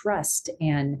and trust,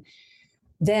 and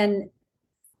then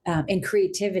and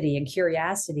creativity and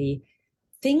curiosity,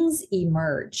 things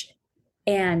emerge.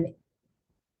 And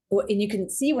you can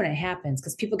see when it happens,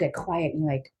 because people get quiet and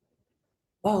you're like,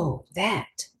 oh,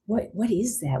 what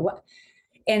is that? What?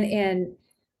 And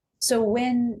so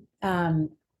when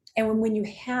you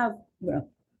have,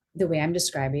 the way I'm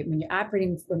describing it,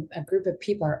 when a group of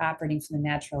people are operating from the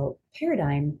natural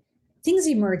paradigm, things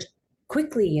emerge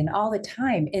quickly and all the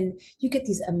time. And you get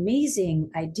these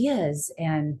amazing ideas,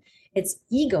 and it's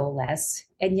egoless,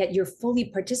 and yet you're fully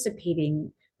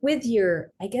participating with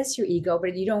your ego,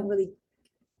 but you don't really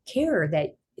care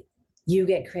that you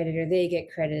get credit or they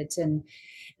get credit.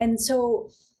 And so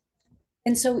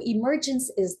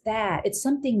emergence is that. It's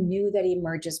something new that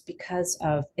emerges because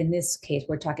of, in this case,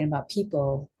 we're talking about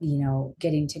people,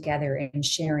 getting together and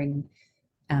sharing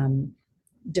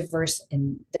diverse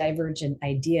and divergent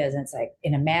ideas. And it's like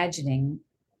in imagining.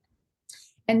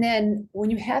 And then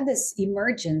when you have this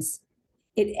emergence,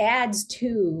 it adds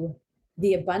to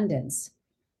the abundance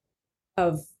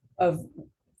of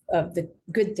the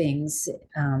good things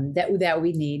that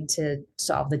we need to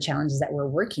solve the challenges that we're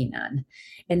working on.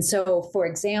 And so, for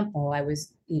example, I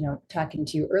was, talking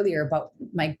to you earlier about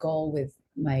my goal with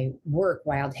my work,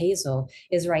 Wild Hazel,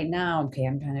 is right now, okay,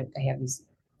 I have these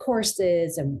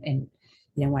courses and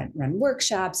want to run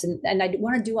workshops, and I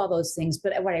want to do all those things.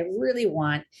 But what I really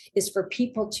want is for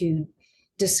people to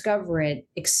discover it,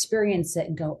 experience it,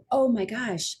 and go, oh my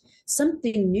gosh,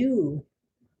 something new.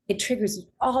 It triggers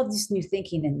all this new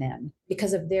thinking in them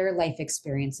because of their life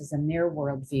experiences and their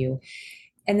worldview.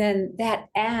 And then that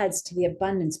adds to the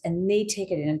abundance, and they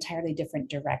take it in an entirely different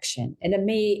direction. And it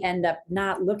may end up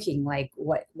not looking like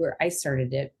where I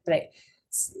started it, but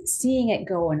seeing it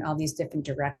go in all these different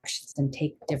directions and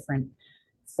take different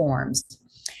forms.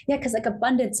 Yeah, because like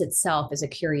abundance itself is a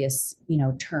curious,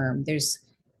 term. There's,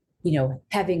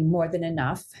 having more than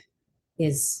enough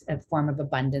is a form of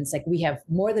abundance. Like we have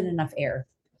more than enough air.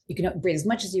 You can breathe as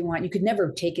much as you want. You could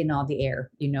never take in all the air,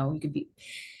 you could be.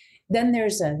 Then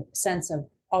there's a sense of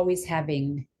always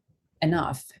having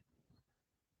enough.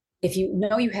 If you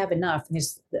know you have enough and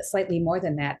there's slightly more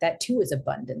than that, that too is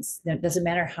abundance. It doesn't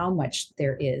matter how much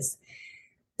there is.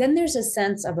 Then there's a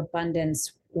sense of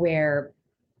abundance where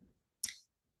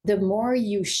the more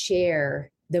you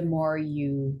share, the more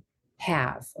you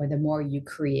have, or the more you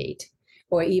create,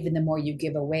 or even the more you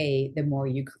give away, the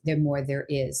more there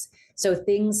is. So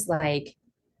things like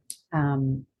uh,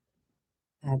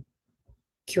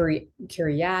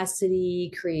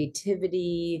 curiosity,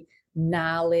 creativity,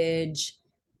 knowledge,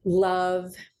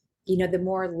 love. The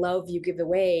more love you give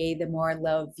away, the more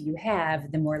love you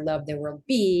have, the more love there will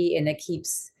be, and it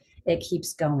keeps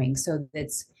going. So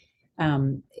it's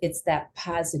that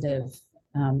positive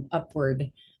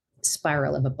upward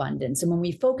spiral of abundance. And when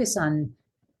we focus on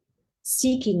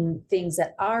seeking things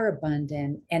that are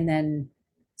abundant and then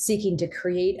seeking to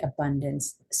create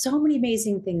abundance, so many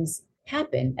amazing things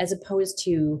happen, as opposed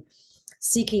to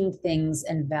seeking things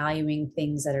and valuing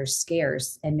things that are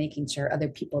scarce and making sure other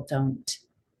people don't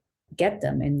get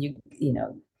them. And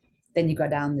then you go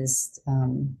down this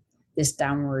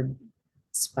downward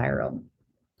spiral.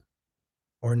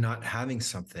 Or not having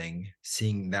something,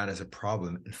 seeing that as a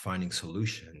problem and finding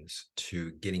solutions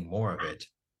to getting more of it.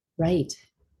 Right.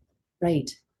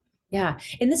 Yeah.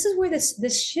 And this is where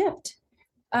this shift,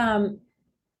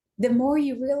 the more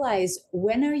you realize,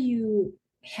 when are you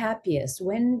happiest?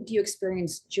 When do you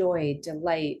experience joy,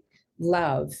 delight,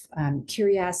 love,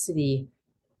 curiosity?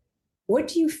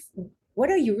 What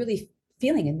are you really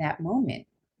feeling in that moment?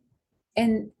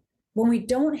 And when we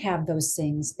don't have those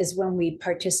things is when we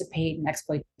participate in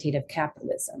exploitative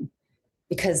capitalism,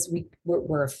 because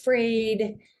we're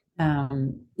afraid,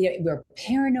 we're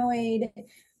paranoid,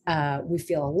 we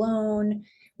feel alone.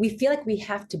 We feel like we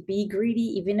have to be greedy,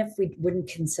 even if we wouldn't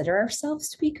consider ourselves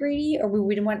to be greedy, or we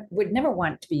would never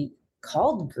want to be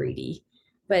called greedy.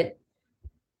 But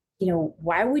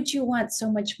why would you want so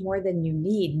much more than you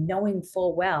need, knowing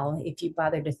full well, if you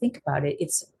bother to think about it,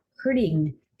 it's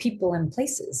hurting people and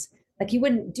places? Like, you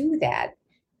wouldn't do that,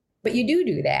 but you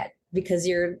do that because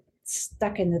you're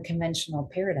stuck in the conventional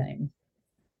paradigm.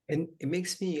 And it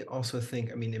makes me also think,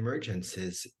 emergence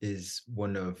is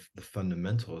one of the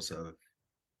fundamentals of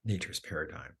nature's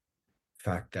paradigm. The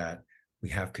fact that we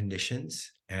have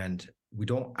conditions and we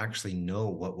don't actually know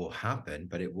what will happen,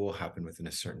 but it will happen within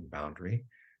a certain boundary,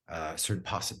 certain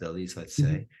possibilities, let's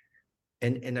say.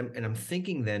 Mm-hmm. And I'm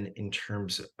thinking then in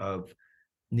terms of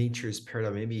nature's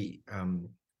paradigm. Maybe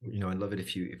I'd love it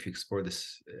if you explore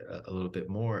this a little bit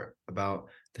more, about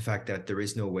the fact that there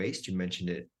is no waste. You mentioned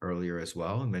it earlier as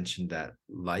well. You mentioned that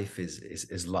life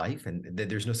is life, and that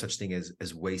there's no such thing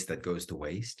as waste that goes to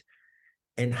waste.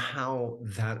 And how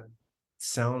that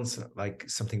sounds like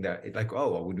something that, like,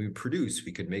 oh, well, when we produce,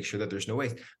 we could make sure that there's no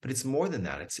waste. But it's more than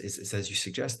that. It's as you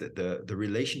suggest, that the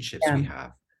relationships we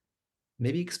have.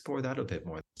 Maybe explore that a bit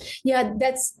more. Yeah,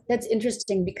 that's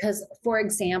interesting, because, for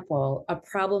example, a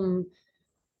problem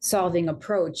solving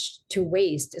approach to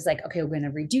waste is like, okay, we're going to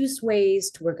reduce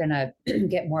waste, we're going to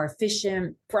get more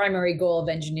efficient. Primary goal of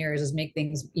engineers is make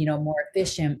things, more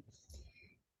efficient.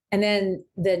 And then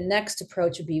the next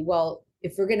approach would be, well,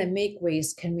 if we're going to make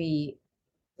waste, can we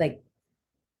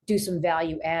do some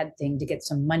value add thing to get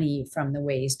some money from the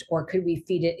waste? Or could we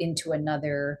feed it into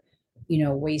another,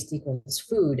 waste equals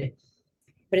food?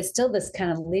 But it's still this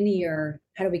kind of linear,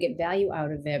 how do we get value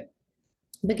out of it?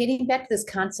 But getting back to this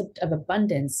concept of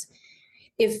abundance,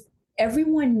 if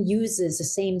everyone uses the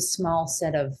same small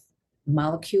set of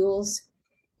molecules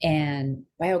and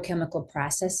biochemical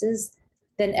processes,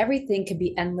 then everything can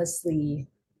be endlessly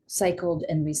cycled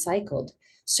and recycled.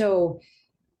 So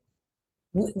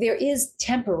there is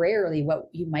temporarily what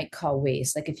you might call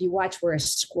waste. Like if you watch where a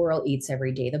squirrel eats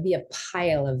every day, there'll be a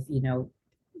pile of,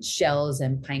 shells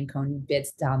and pine cone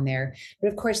bits down there. But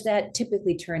of course, that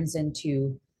typically turns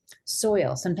into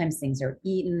soil. Sometimes things are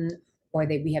eaten, or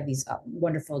we have these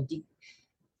wonderful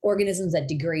organisms that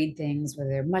degrade things, whether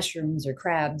they're mushrooms or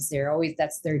crabs.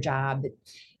 That's their job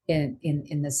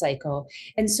in the cycle.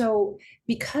 And so,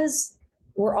 because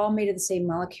we're all made of the same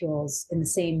molecules and the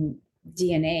same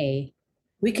DNA,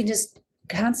 we can just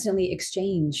constantly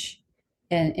exchange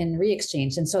and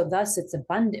re-exchange. And so thus it's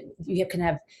abundant. You can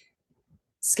have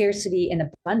scarcity and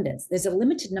abundance. There's a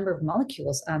limited number of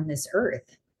molecules on this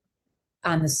earth,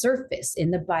 on the surface,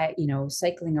 in the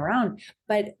cycling around,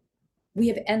 but we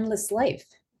have endless life,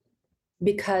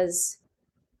 because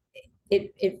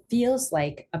it feels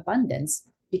like abundance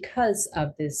because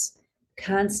of this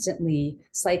constantly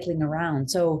cycling around.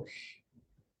 So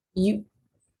in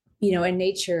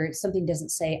nature, something doesn't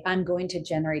say, I'm going to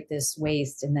generate this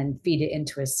waste and then feed it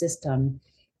into a system.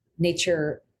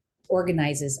 Nature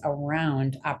organizes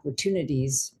around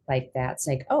opportunities like that. It's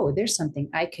like, oh, there's something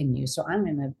I can use. So I'm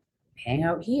going to hang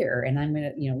out here and I'm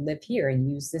going to, live here and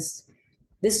use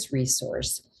this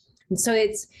resource. And so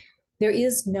there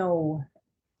is no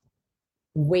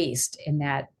waste in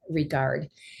that regard.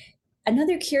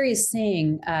 Another curious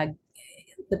thing,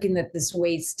 looking at this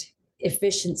waste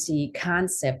efficiency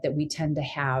concept that we tend to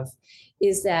have,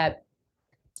 is that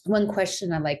one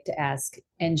question I like to ask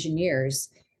engineers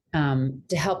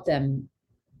to help them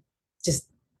just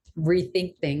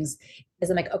rethink things is,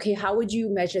 I'm like, okay, how would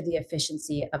you measure the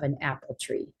efficiency of an apple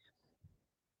tree?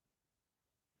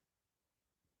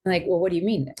 I'm like, well, what do you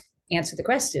mean? Answer the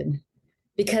question.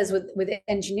 Because with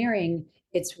engineering,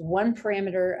 it's one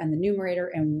parameter on the numerator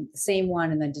and the same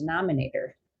one in the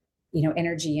denominator,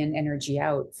 energy in, energy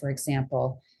out, for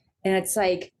example. And it's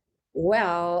like,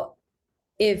 well,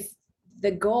 if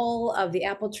the goal of the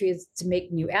apple tree is to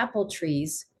make new apple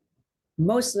trees,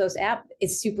 most of those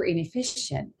it's super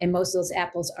inefficient and most of those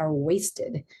apples are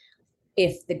wasted.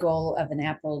 If the goal of an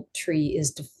apple tree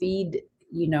is to feed,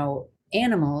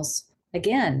 animals,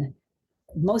 again,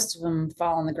 most of them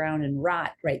fall on the ground and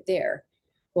rot right there.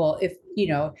 Well,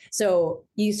 so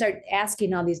you start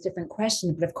asking all these different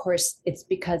questions, but of course it's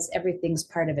because everything's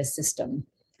part of a system.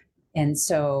 And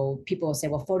so people will say,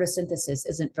 well, photosynthesis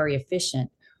isn't very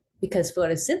efficient, because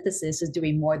photosynthesis is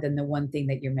doing more than the one thing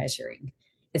that you're measuring.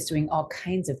 It's doing all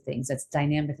kinds of things that's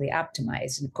dynamically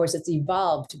optimized. And of course, it's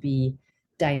evolved to be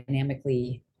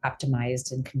dynamically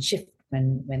optimized and can shift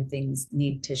when things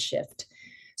need to shift.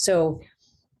 So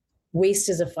waste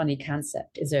is a funny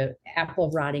concept. Is an apple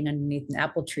rotting underneath an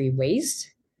apple tree waste?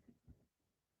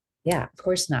 Yeah, of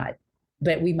course not.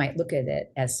 But we might look at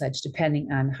it as such,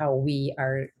 depending on how we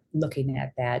are looking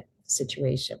at that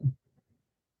situation.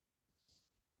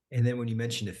 And then when you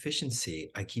mention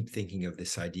efficiency, I keep thinking of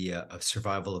this idea of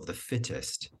survival of the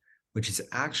fittest, which is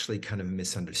actually kind of a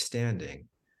misunderstanding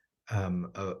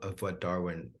of what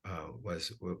Darwin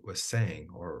was saying.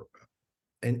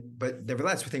 But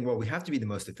nevertheless, we think, well, we have to be the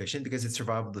most efficient because it's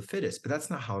survival of the fittest. But that's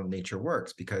not how nature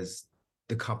works, because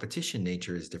the competition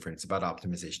nature is different. It's about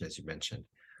optimization, as you mentioned.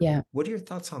 Yeah. What are your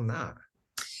thoughts on that?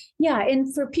 Yeah,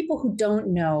 and for people who don't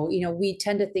know, we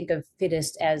tend to think of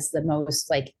fittest as the most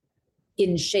like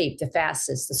in shape, the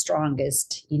fastest, the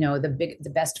strongest,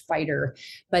 the best fighter.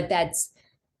 But that's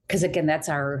because, again, that's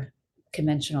our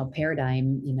conventional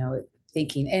paradigm,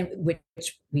 thinking, and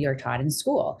which we are taught in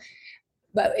school.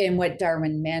 And what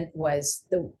Darwin meant was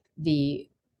the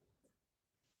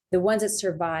ones that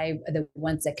survive are the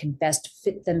ones that can best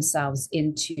fit themselves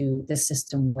into the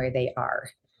system where they are.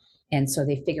 And so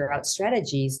they figure out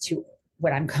strategies to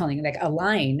what I'm calling like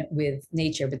align with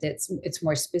nature, but it's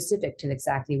more specific to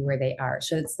exactly where they are.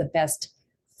 So it's the best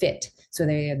fit. So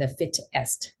they are the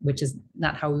fittest, which is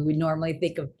not how we would normally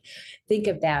think of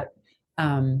that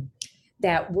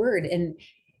that word. And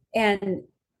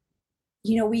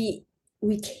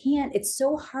we can't. It's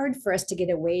so hard for us to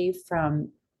get away from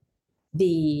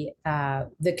the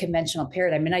conventional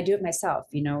paradigm. And I do it myself.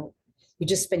 You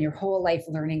just spend your whole life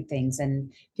learning things,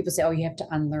 and people say, oh, you have to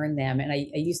unlearn them. And I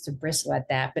used to bristle at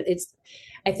that, but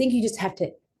I think you just have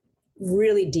to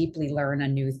really deeply learn a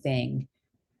new thing.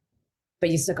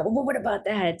 But you still go, well, what about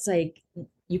that? It's like,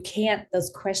 you can't, those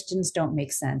questions don't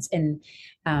make sense. And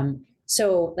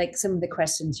so like some of the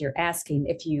questions you're asking,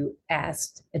 if you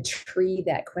asked a tree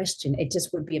that question, it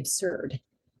just would be absurd.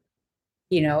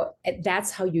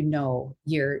 That's how you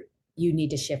need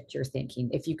to shift your thinking.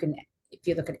 If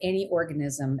you look at any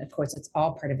organism, of course, it's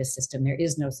all part of a system. There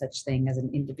is no such thing as an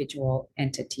individual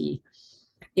entity.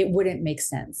 It wouldn't make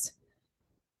sense,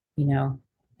 and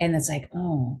it's like,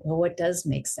 oh, well, what does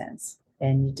make sense?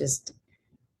 And you just,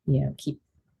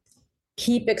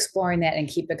 keep exploring that and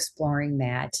keep exploring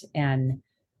that. And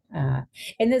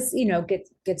this,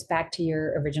 gets back to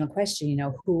your original question,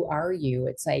 who are you?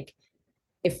 It's like,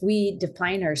 if we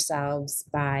define ourselves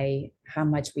by how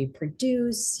much we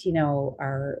produce,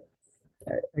 our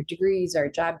degrees, our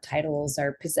job titles,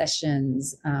 our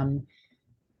possessions,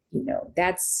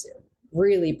 that's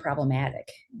really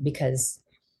problematic, because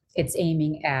it's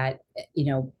aiming at,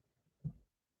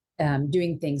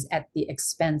 doing things at the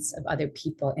expense of other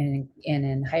people and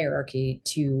in hierarchy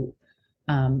to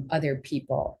other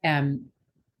people.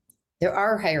 There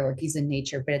are hierarchies in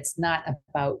nature, but it's not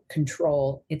about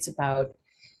control. It's about,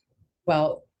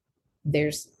 well,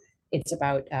 there's It's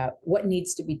about what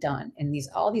needs to be done. And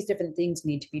all these different things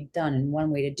need to be done. And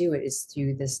one way to do it is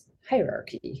through this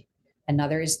hierarchy.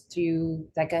 Another is through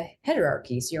like a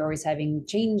heterarchy. So you're always having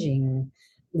changing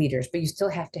leaders, but you still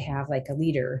have to have like a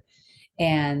leader.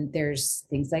 And there's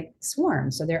things like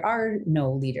swarms. So there are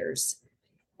no leaders.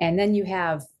 And then you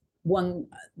have one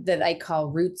that I call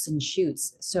roots and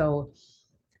shoots. So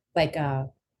like a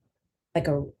like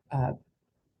a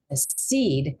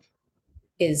seed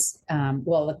is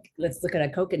well, let's look at a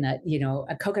coconut.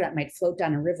 A coconut might float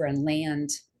down a river and land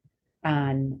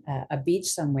on a beach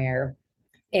somewhere,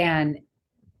 and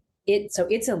it's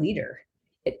a leader.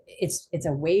 It's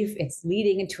a wave. It's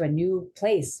leading into a new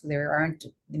place.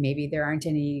 Maybe there aren't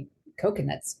any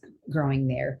coconuts growing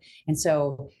there, and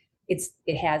so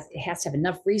it has to have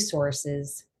enough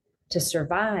resources to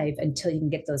survive until you can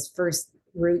get those first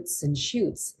roots and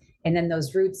shoots. And then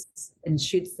those roots and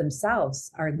shoots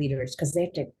themselves are leaders because they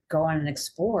have to go on and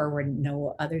explore where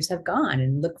no others have gone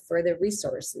and look for the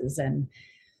resources. And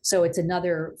so it's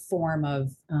another form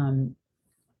of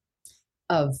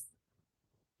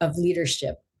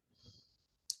leadership.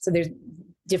 So there's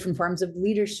different forms of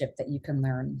leadership that you can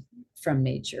learn from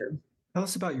nature. Tell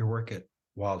us about your work at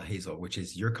Wild Hazel, which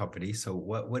is your company. So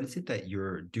what is it that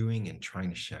you're doing and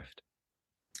trying to shift?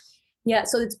 Yeah,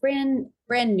 so it's brand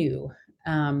new.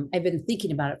 I've been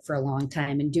thinking about it for a long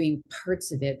time and doing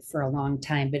parts of it for a long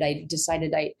time, but I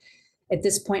decided at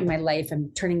this point in my life,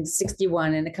 I'm turning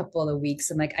 61 in a couple of weeks.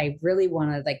 I'm like, I really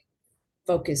want to like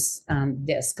focus on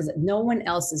this because no one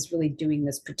else is really doing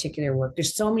this particular work.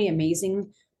 There's so many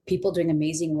amazing people doing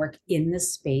amazing work in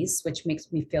this space, which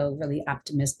makes me feel really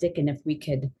optimistic. And if we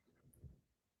could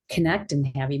connect and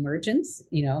have emergence,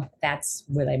 that's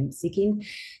what I'm seeking.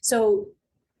 So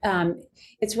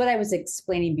it's what I was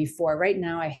explaining before. Right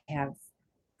now, I have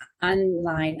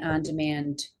online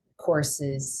on-demand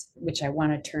courses, which I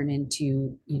want to turn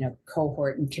into,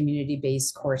 cohort and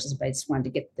community-based courses, but I just wanted to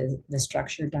get the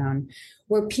structure down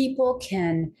where people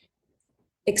can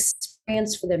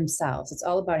experience for themselves. It's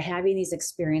all about having these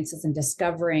experiences and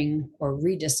discovering or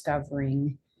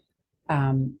rediscovering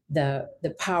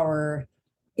the power,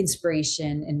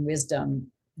 inspiration, and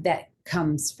wisdom that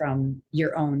comes from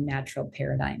your own natural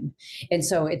paradigm. And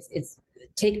so it's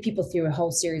take people through a whole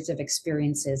series of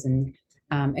experiences and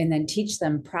then teach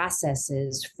them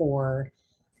processes for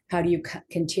how do you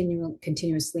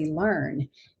continuously learn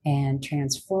and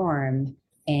transform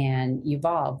and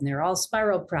evolve. And they're all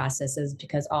spiral processes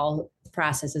because all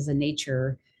processes in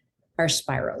nature are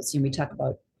spirals. We talk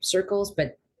about circles,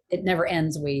 but it never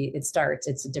ends the way it starts.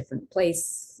 It's a different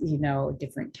place,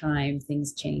 different time,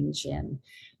 things change. And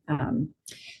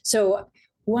so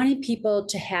wanting people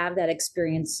to have that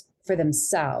experience for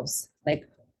themselves, like,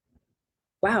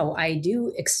 wow, I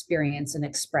do experience and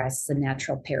express the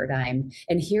natural paradigm.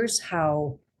 And here's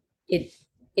how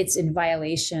it's in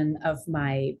violation of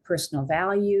my personal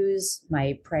values,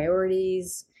 my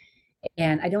priorities.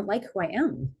 And I don't like who I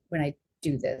am when I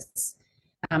do this.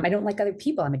 I don't like other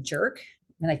people. I'm a jerk.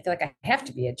 And I feel like I have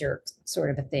to be a jerk, sort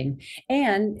of a thing.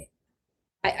 And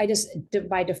I just,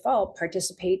 by default,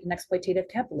 participate in exploitative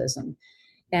capitalism.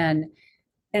 And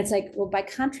it's like, well, by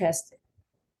contrast,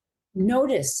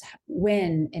 notice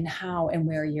when and how and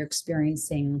where you're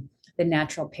experiencing the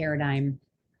natural paradigm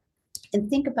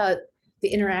and think about the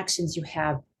interactions you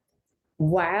have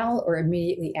while or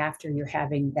immediately after you're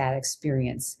having that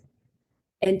experience.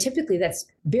 And typically that's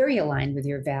very aligned with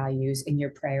your values and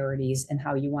your priorities and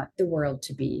how you want the world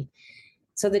to be.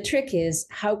 So the trick is,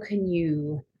 how can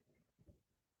you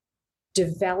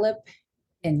develop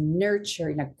and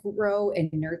nurture, grow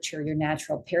and nurture your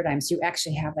natural paradigm so you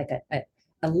actually have like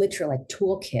a literal like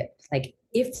toolkit. Like,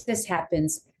 if this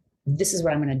happens, this is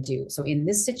what I'm going to do. So in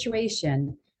this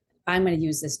situation, I'm going to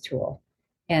use this tool.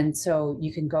 And so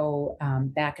you can go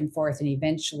back and forth. And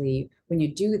eventually, when you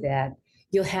do that,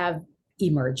 you'll have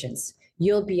emergence.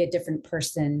 You'll be a different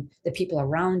person. The people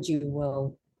around you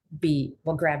will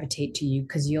gravitate to you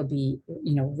because you'll be,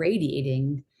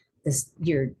 radiating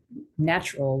your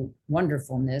natural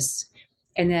wonderfulness.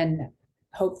 And then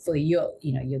hopefully you'll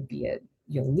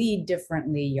lead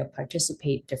differently, you'll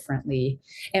participate differently.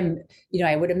 And,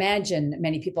 I would imagine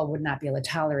many people would not be able to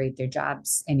tolerate their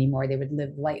jobs anymore. They would they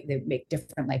would make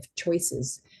different life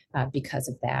choices because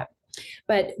of that.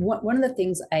 But one of the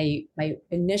things my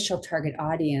initial target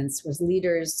audience was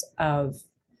leaders of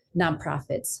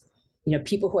nonprofits,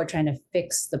 people who are trying to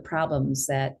fix the problems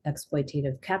that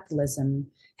exploitative capitalism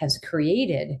has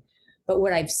created. But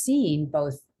what I've seen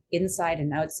both inside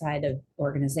and outside of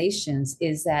organizations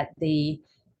is that they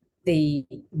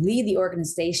lead the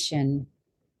organization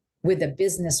with a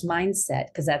business mindset,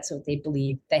 because that's what they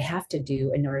believe they have to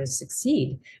do in order to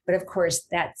succeed. But of course,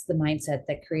 that's the mindset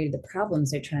that created the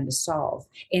problems they're trying to solve.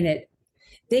 And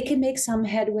they can make some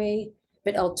headway,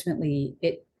 but ultimately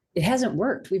it hasn't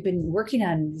worked. We've been working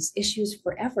on these issues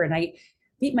forever. And I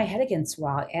beat my head against the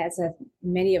wall, as have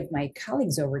many of my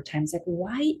colleagues over time. It's like,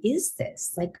 why is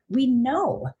this? Like, we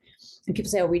know. And people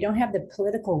say, oh, we don't have the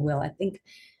political will. I think,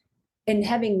 and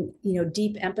having,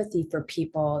 deep empathy for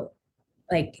people,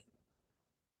 like,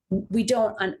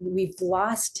 we've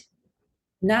lost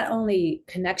not only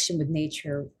connection with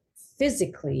nature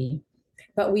physically,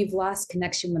 but we've lost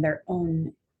connection with our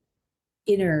own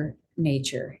inner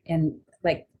nature. And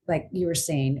like you were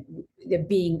saying, the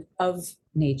being of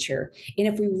nature. And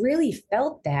if we really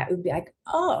felt that, it would be like,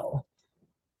 oh,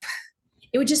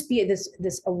 it would just be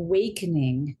this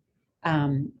awakening.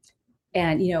 And,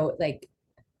 like,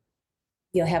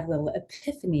 you'll have little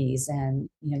epiphanies, and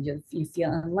you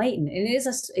feel enlightened. And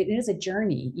it is a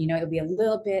journey. It'll be a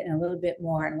little bit and a little bit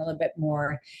more and a little bit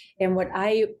more. And what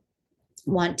I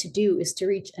want to do is to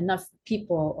reach enough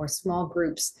people or small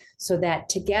groups so that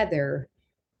together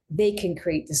they can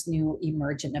create this new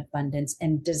emergent abundance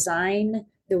and design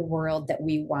the world that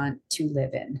we want to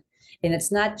live in. And it's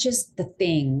not just the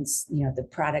things, the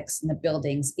products and the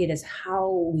buildings. It is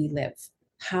how we live,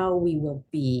 how we will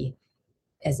be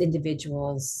as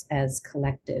individuals, as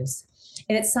collectives.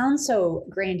 And it sounds so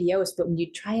grandiose, but when you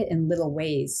try it in little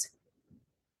ways,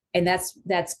 and that's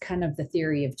kind of the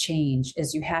theory of change,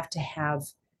 is you have to have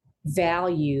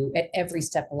value at every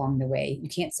step along the way. You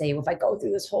can't say, well, if I go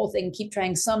through this whole thing, keep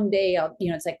trying, someday I'll,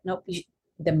 it's like, nope.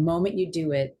 The moment you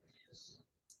do it,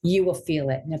 you will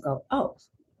feel it, and you'll go, oh,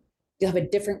 you'll have a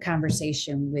different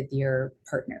conversation with your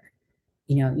partner.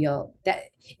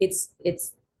 It's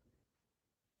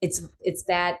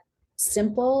that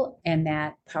simple and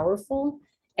that powerful.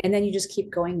 And then you just keep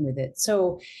going with it.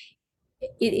 So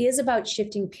it is about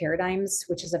shifting paradigms,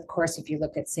 which is, of course, if you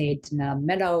look at, say, Denali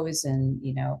Meadows, and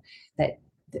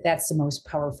that's the most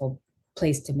powerful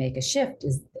place to make a shift,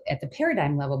 is at the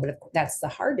paradigm level, but that's the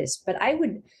hardest. But I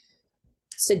would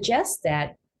suggest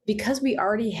that because we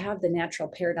already have the natural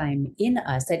paradigm in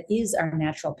us, that is our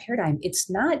natural paradigm, it's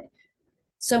not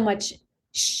so much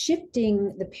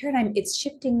shifting the paradigm, it's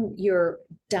shifting your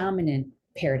dominant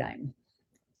paradigm.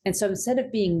 And so instead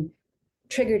of being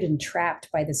triggered and trapped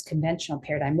by this conventional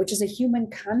paradigm, which is a human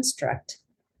construct,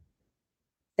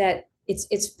 that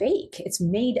it's fake, it's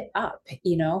made up.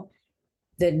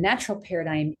 The natural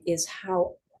paradigm is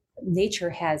how nature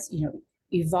has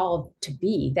evolved to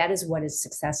be. That is what is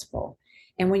successful.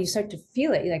 And when you start to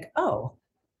feel it, you're like, oh,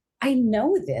 I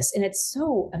know this, and it's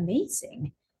so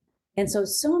amazing. And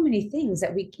so many things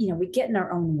that we get in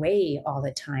our own way all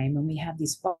the time, and we have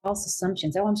these false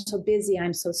assumptions. Oh, I'm so busy,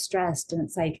 I'm so stressed. And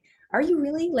it's like, are you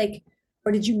really? Like,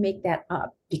 or did you make that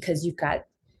up? Because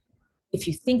if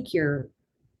you think you're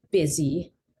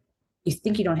busy, you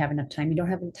think you don't have enough time, you don't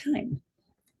have enough time.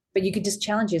 But you could just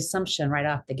challenge the assumption right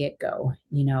off the get-go,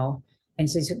 And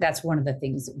so that's one of the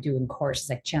things that we do in course, is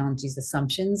like challenge these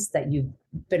assumptions that you've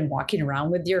been walking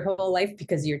around with your whole life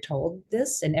because you're told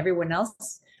this and everyone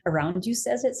else around you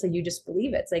says it. So you just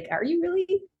believe it. It's like, are you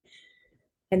really?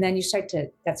 And then you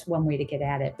that's one way to get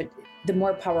at it. But the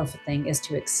more powerful thing is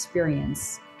to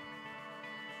experience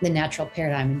the natural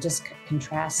paradigm and just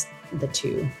contrast the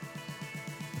two.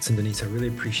 Listen, Denise, I really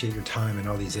appreciate your time and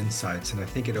all these insights. And I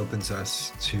think it opens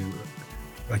us to,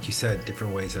 like you said,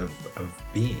 different ways of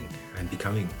being and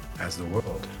becoming as the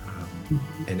world,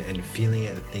 and feeling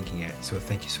it and thinking it. So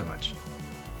thank you so much.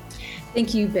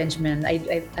 Thank you, Benjamin.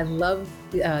 I love,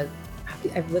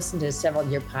 I've listened to several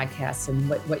of your podcasts and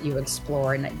what you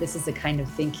explore. And this is the kind of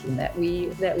thinking that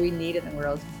we need in the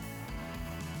world.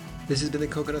 This has been the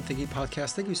Coconut Thinking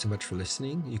Podcast. Thank you so much for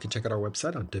listening. You can check out our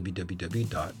website on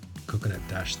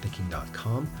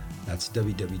www.coconut-thinking.com. That's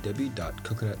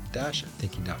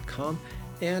www.coconut-thinking.com.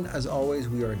 And as always,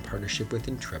 we are in partnership with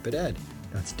Intrepid Ed.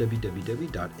 That's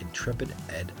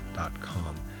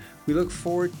www.intrepided.com. We look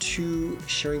forward to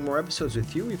sharing more episodes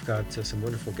with you. We've got some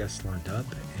wonderful guests lined up,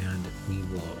 and we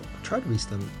will try to release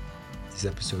these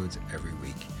episodes every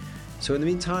week. So in the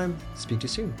meantime, speak to you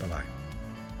soon. Bye-bye.